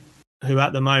who who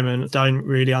at the moment don't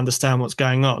really understand what's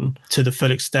going on to the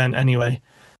full extent anyway.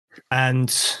 And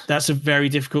that's a very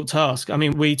difficult task. I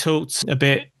mean, we talked a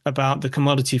bit about the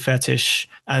commodity fetish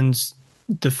and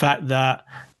the fact that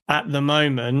at the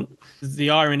moment, the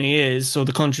irony is, or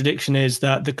the contradiction is,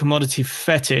 that the commodity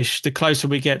fetish, the closer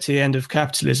we get to the end of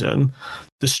capitalism,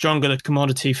 the stronger the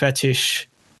commodity fetish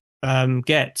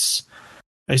gets.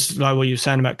 It's like what you were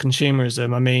saying about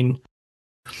consumerism. I mean,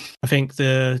 I think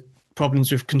the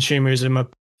problems with consumerism are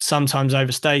sometimes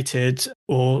overstated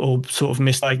or sort of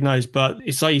misdiagnosed, but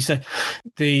it's like you said,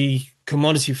 the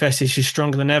commodity fetish is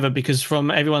stronger than ever because from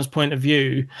everyone's point of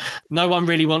view, no one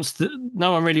really wants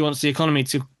the economy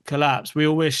to collapse. We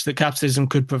all wish that capitalism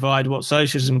could provide what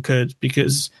socialism could,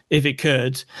 because if it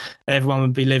could, everyone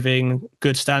would be living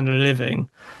good standard of living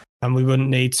and we wouldn't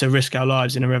need to risk our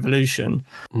lives in a revolution.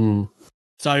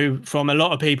 So from a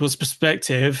lot of people's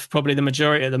perspective, probably the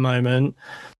majority at the moment,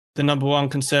 the number one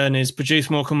concern is produce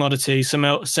more commodities,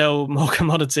 sell more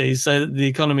commodities so that the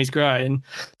economy's growing,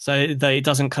 so that it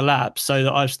doesn't collapse, so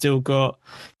that I've still got,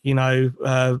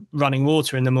 running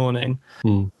water in the morning.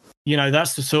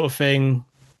 That's the sort of thing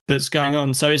that's going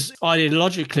on. So it's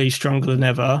ideologically stronger than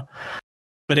ever,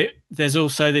 but there's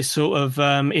also this sort of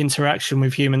interaction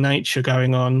with human nature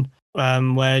going on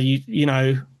where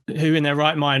who in their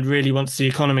right mind really wants the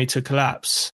economy to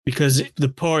collapse, because the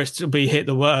poorest will be hit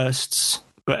the worst,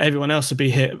 but everyone else will be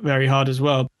hit very hard as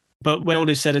well. But when all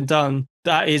is said and done,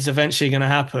 that is eventually going to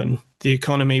happen. The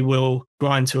economy will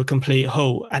grind to a complete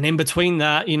halt. And in between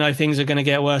that, things are going to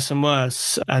get worse and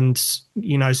worse. And, so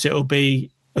it'll be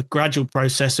a gradual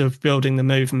process of building the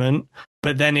movement.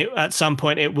 But then at some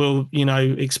point it will,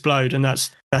 explode. And that's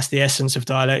the essence of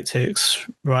dialectics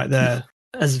right there.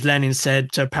 As Lenin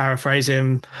said, to paraphrase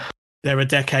him, there are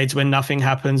decades when nothing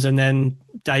happens and then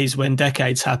days when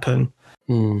decades happen.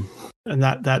 And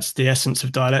that's the essence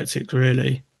of dialectics,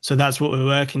 really. So that's what we're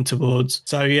working towards.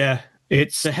 So, yeah,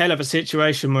 it's a hell of a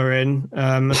situation we're in,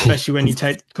 especially when you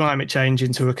take climate change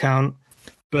into account.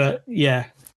 But, yeah,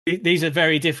 these are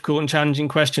very difficult and challenging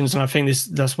questions. And I think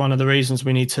that's one of the reasons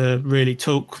we need to really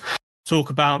talk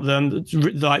about them,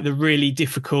 like the really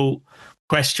difficult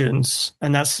questions.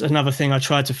 And that's another thing I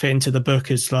tried to fit into the book,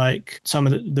 is like some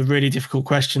of the really difficult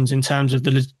questions in terms of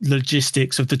the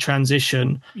logistics of the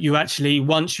transition. You actually,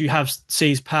 once you have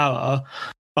seized power,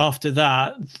 after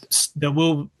that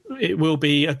it will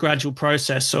be a gradual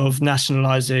process of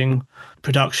nationalizing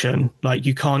production. Like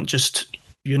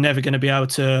you're never going to be able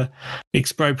to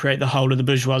expropriate the whole of the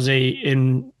bourgeoisie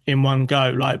in one go,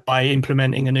 like by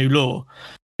implementing a new law,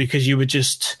 because you would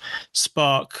just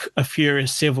spark a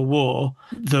furious civil war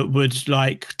that would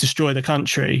destroy the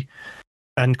country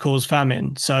and cause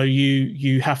famine. So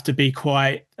you have to be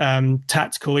quite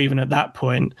tactical even at that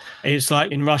point. It's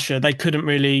like in Russia,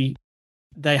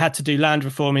 they had to do land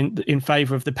reform in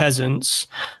favor of the peasants,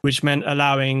 which meant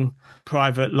allowing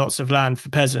private lots of land for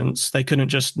peasants. They couldn't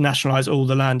just nationalize all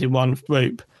the land in one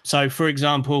swoop. So, for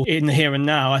example, in the here and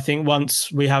now, I think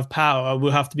once we have power,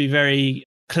 we'll have to be very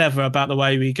clever about the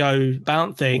way we go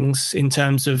about things in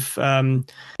terms of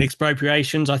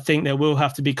expropriations. I think there will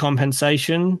have to be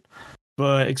compensation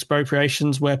for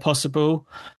expropriations where possible.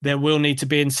 There will need to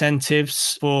be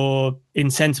incentives for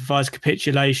incentivized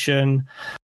capitulation,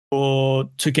 or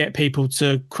to get people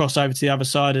to cross over to the other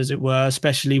side, as it were,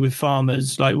 especially with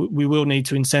farmers. Like, we will need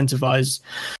to incentivize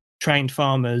trained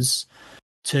farmers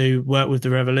to work with the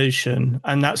revolution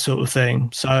and that sort of thing.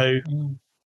 So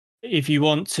if you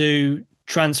want to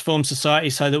transform society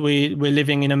so that we're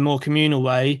living in a more communal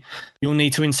way, you'll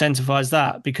need to incentivize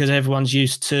that, because everyone's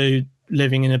used to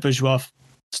living in a bourgeois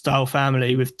style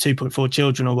family with 2.4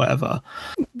 children or whatever.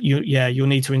 You'll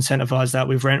need to incentivize that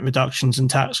with rent reductions and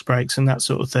tax breaks and that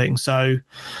sort of thing. So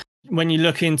when you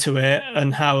look into it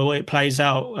and how it plays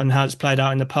out and how it's played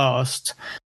out in the past,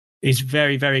 it's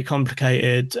very, very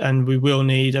complicated, and we will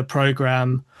need a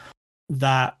program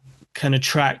that can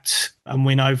attract and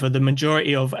win over the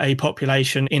majority of a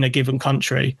population in a given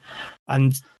country.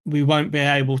 And we won't be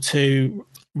able to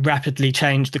rapidly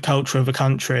change the culture of a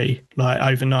country like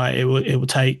overnight. It will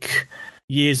take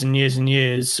years and years and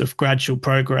years of gradual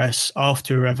progress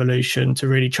after a revolution to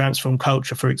really transform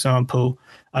culture. For example,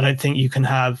 I don't think you can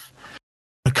have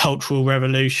a cultural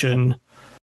revolution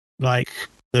that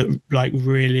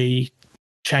really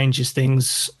changes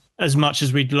things as much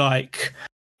as we'd like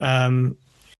in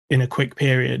a quick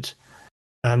period.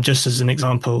 Just as an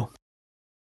example.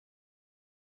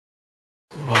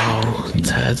 Wow,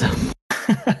 Ted.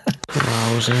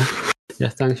 Wowzer. Yeah,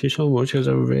 thank you so much, because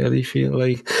I really feel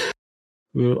like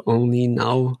we're only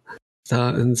now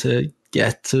starting to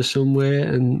get to somewhere,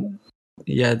 and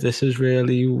yeah, this is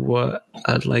really what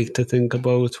I'd like to think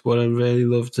about, what I really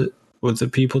love to, with the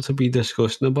people to be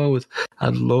discussing about.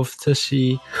 I'd love to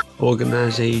see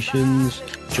organisations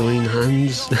join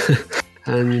hands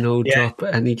and, you know, drop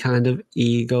any kind of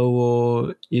ego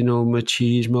or, you know,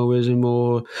 machismoism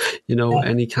or, you know,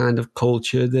 any kind of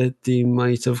culture that they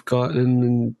might have gotten,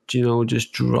 and, you know,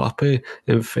 just drop it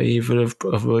in favour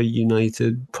of a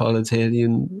united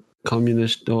proletarian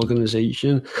communist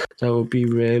organisation. That would be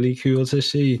really cool to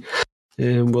see.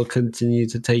 And we'll continue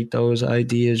to take those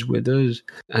ideas with us.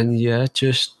 And yeah,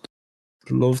 just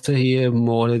love to hear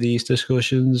more of these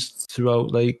discussions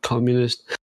throughout, like, communist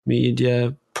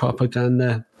media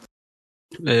propaganda.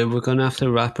 We're gonna have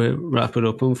to wrap it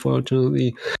up,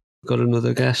 unfortunately. We've got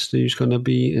another guest who's gonna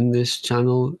be in this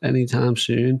channel anytime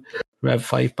soon, Rev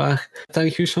Fightback.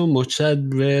 Thank you so much,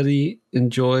 Ed. Really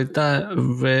enjoyed that.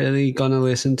 Really gonna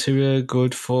listen to it a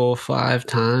good 4 or 5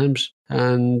 times.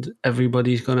 And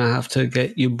everybody's gonna have to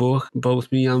get your book.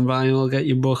 Both me and Ryan will get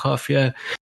your book off you.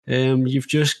 You've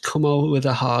just come out with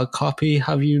a hard copy,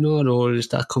 have you not? Or is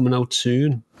that coming out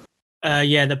soon?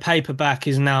 Yeah, the paperback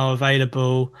is now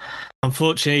available,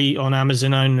 unfortunately, on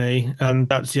Amazon only.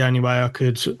 That's the only way I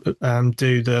could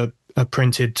do the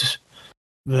printed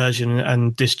version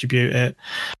and distribute it.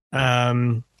 But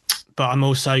I'm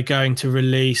also going to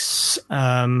release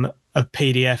a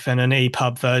PDF and an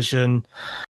EPUB version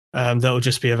that will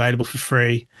just be available for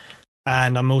free.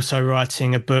 And I'm also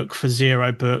writing a book for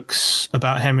Zero Books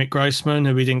about Henrik Grossman,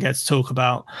 who we didn't get to talk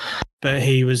about, but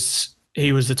he was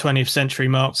the 20th century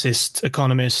Marxist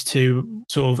economist who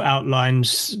sort of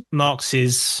outlines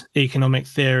Marx's economic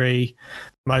theory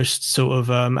most sort of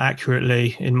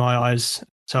accurately in my eyes.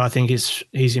 So I think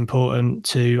he's important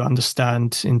to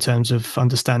understand in terms of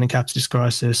understanding capitalist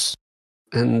crisis.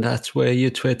 And that's where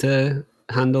your Twitter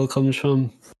handle comes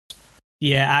from?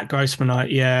 Yeah,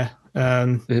 @Grossmanite, yeah.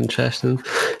 Interesting.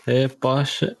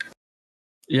 Boss,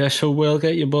 yeah, so we'll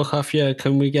get your book off you.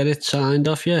 Can we get it signed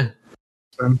off you?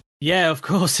 Yeah, of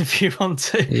course, if you want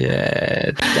to.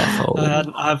 Yeah, definitely.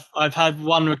 I've had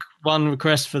one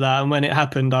request for that, and when it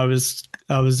happened, I was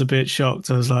a bit shocked.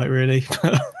 I was like, really?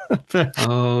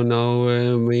 Oh no,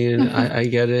 I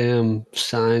get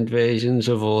signed versions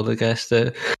of all the guests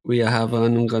that we have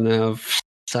on. I'm gonna have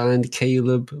signed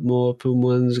Caleb Morpin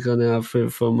ones, gonna have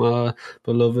it from our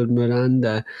beloved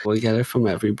Miranda. We'll get it from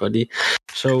everybody.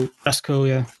 So that's cool,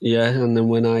 yeah. Yeah, and then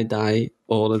when I die,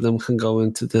 all of them can go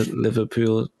into the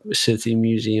Liverpool City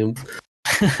Museum.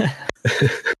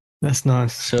 That's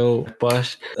nice. So,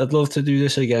 Boss, I'd love to do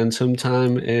this again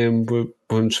sometime.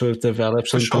 Once we've developed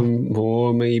something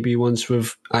more, maybe once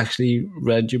we've actually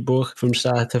read your book from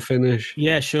start to finish.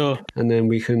 Yeah, sure. And then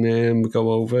we can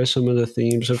go over some of the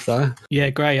themes of that. Yeah,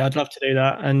 great. I'd love to do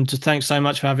that. And thanks so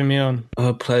much for having me on.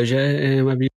 Oh, pleasure.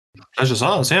 Pleasure's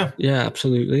ours, yeah. Yeah,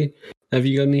 absolutely. Have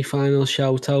you got any final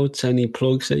shout-outs, any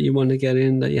plugs that you want to get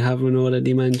in that you haven't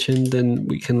already mentioned? Then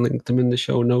we can link them in the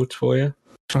show notes for you.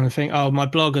 Trying to think. Oh, my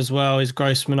blog as well is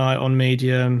Grossmanite on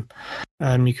Medium.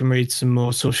 You can read some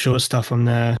more sort of short stuff on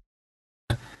there.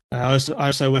 I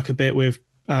also work a bit with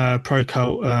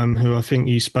ProCult, who I think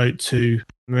you spoke to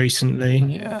recently.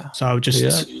 Yeah. So I'll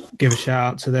just give a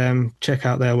shout out to them. Check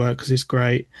out their work because it's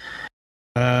great.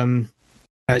 It's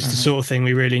the sort of thing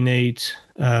we really need.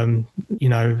 You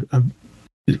know, a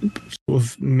sort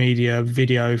of media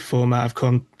video format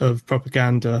of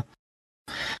propaganda.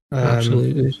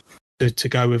 Absolutely. To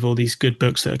go with all these good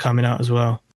books that are coming out as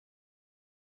well.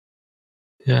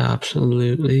 Yeah,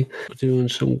 absolutely. We're doing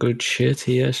some good shit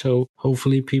here, so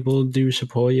hopefully people do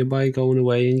support you by going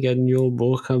away and getting your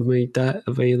book. I've made that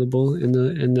available in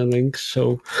the links.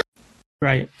 So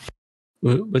right.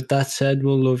 With that said,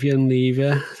 we'll love you and leave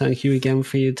you. Thank you again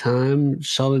for your time.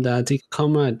 Solidarity,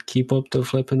 comrade. Keep up the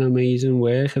flipping amazing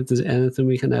work. If there's anything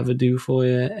we can ever do for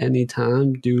you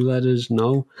anytime, do let us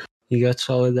know. You got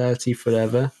Solidarity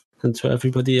forever. And to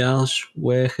everybody else,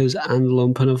 workers and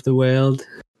lumpen of the world,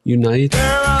 unite.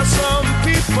 There are some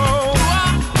people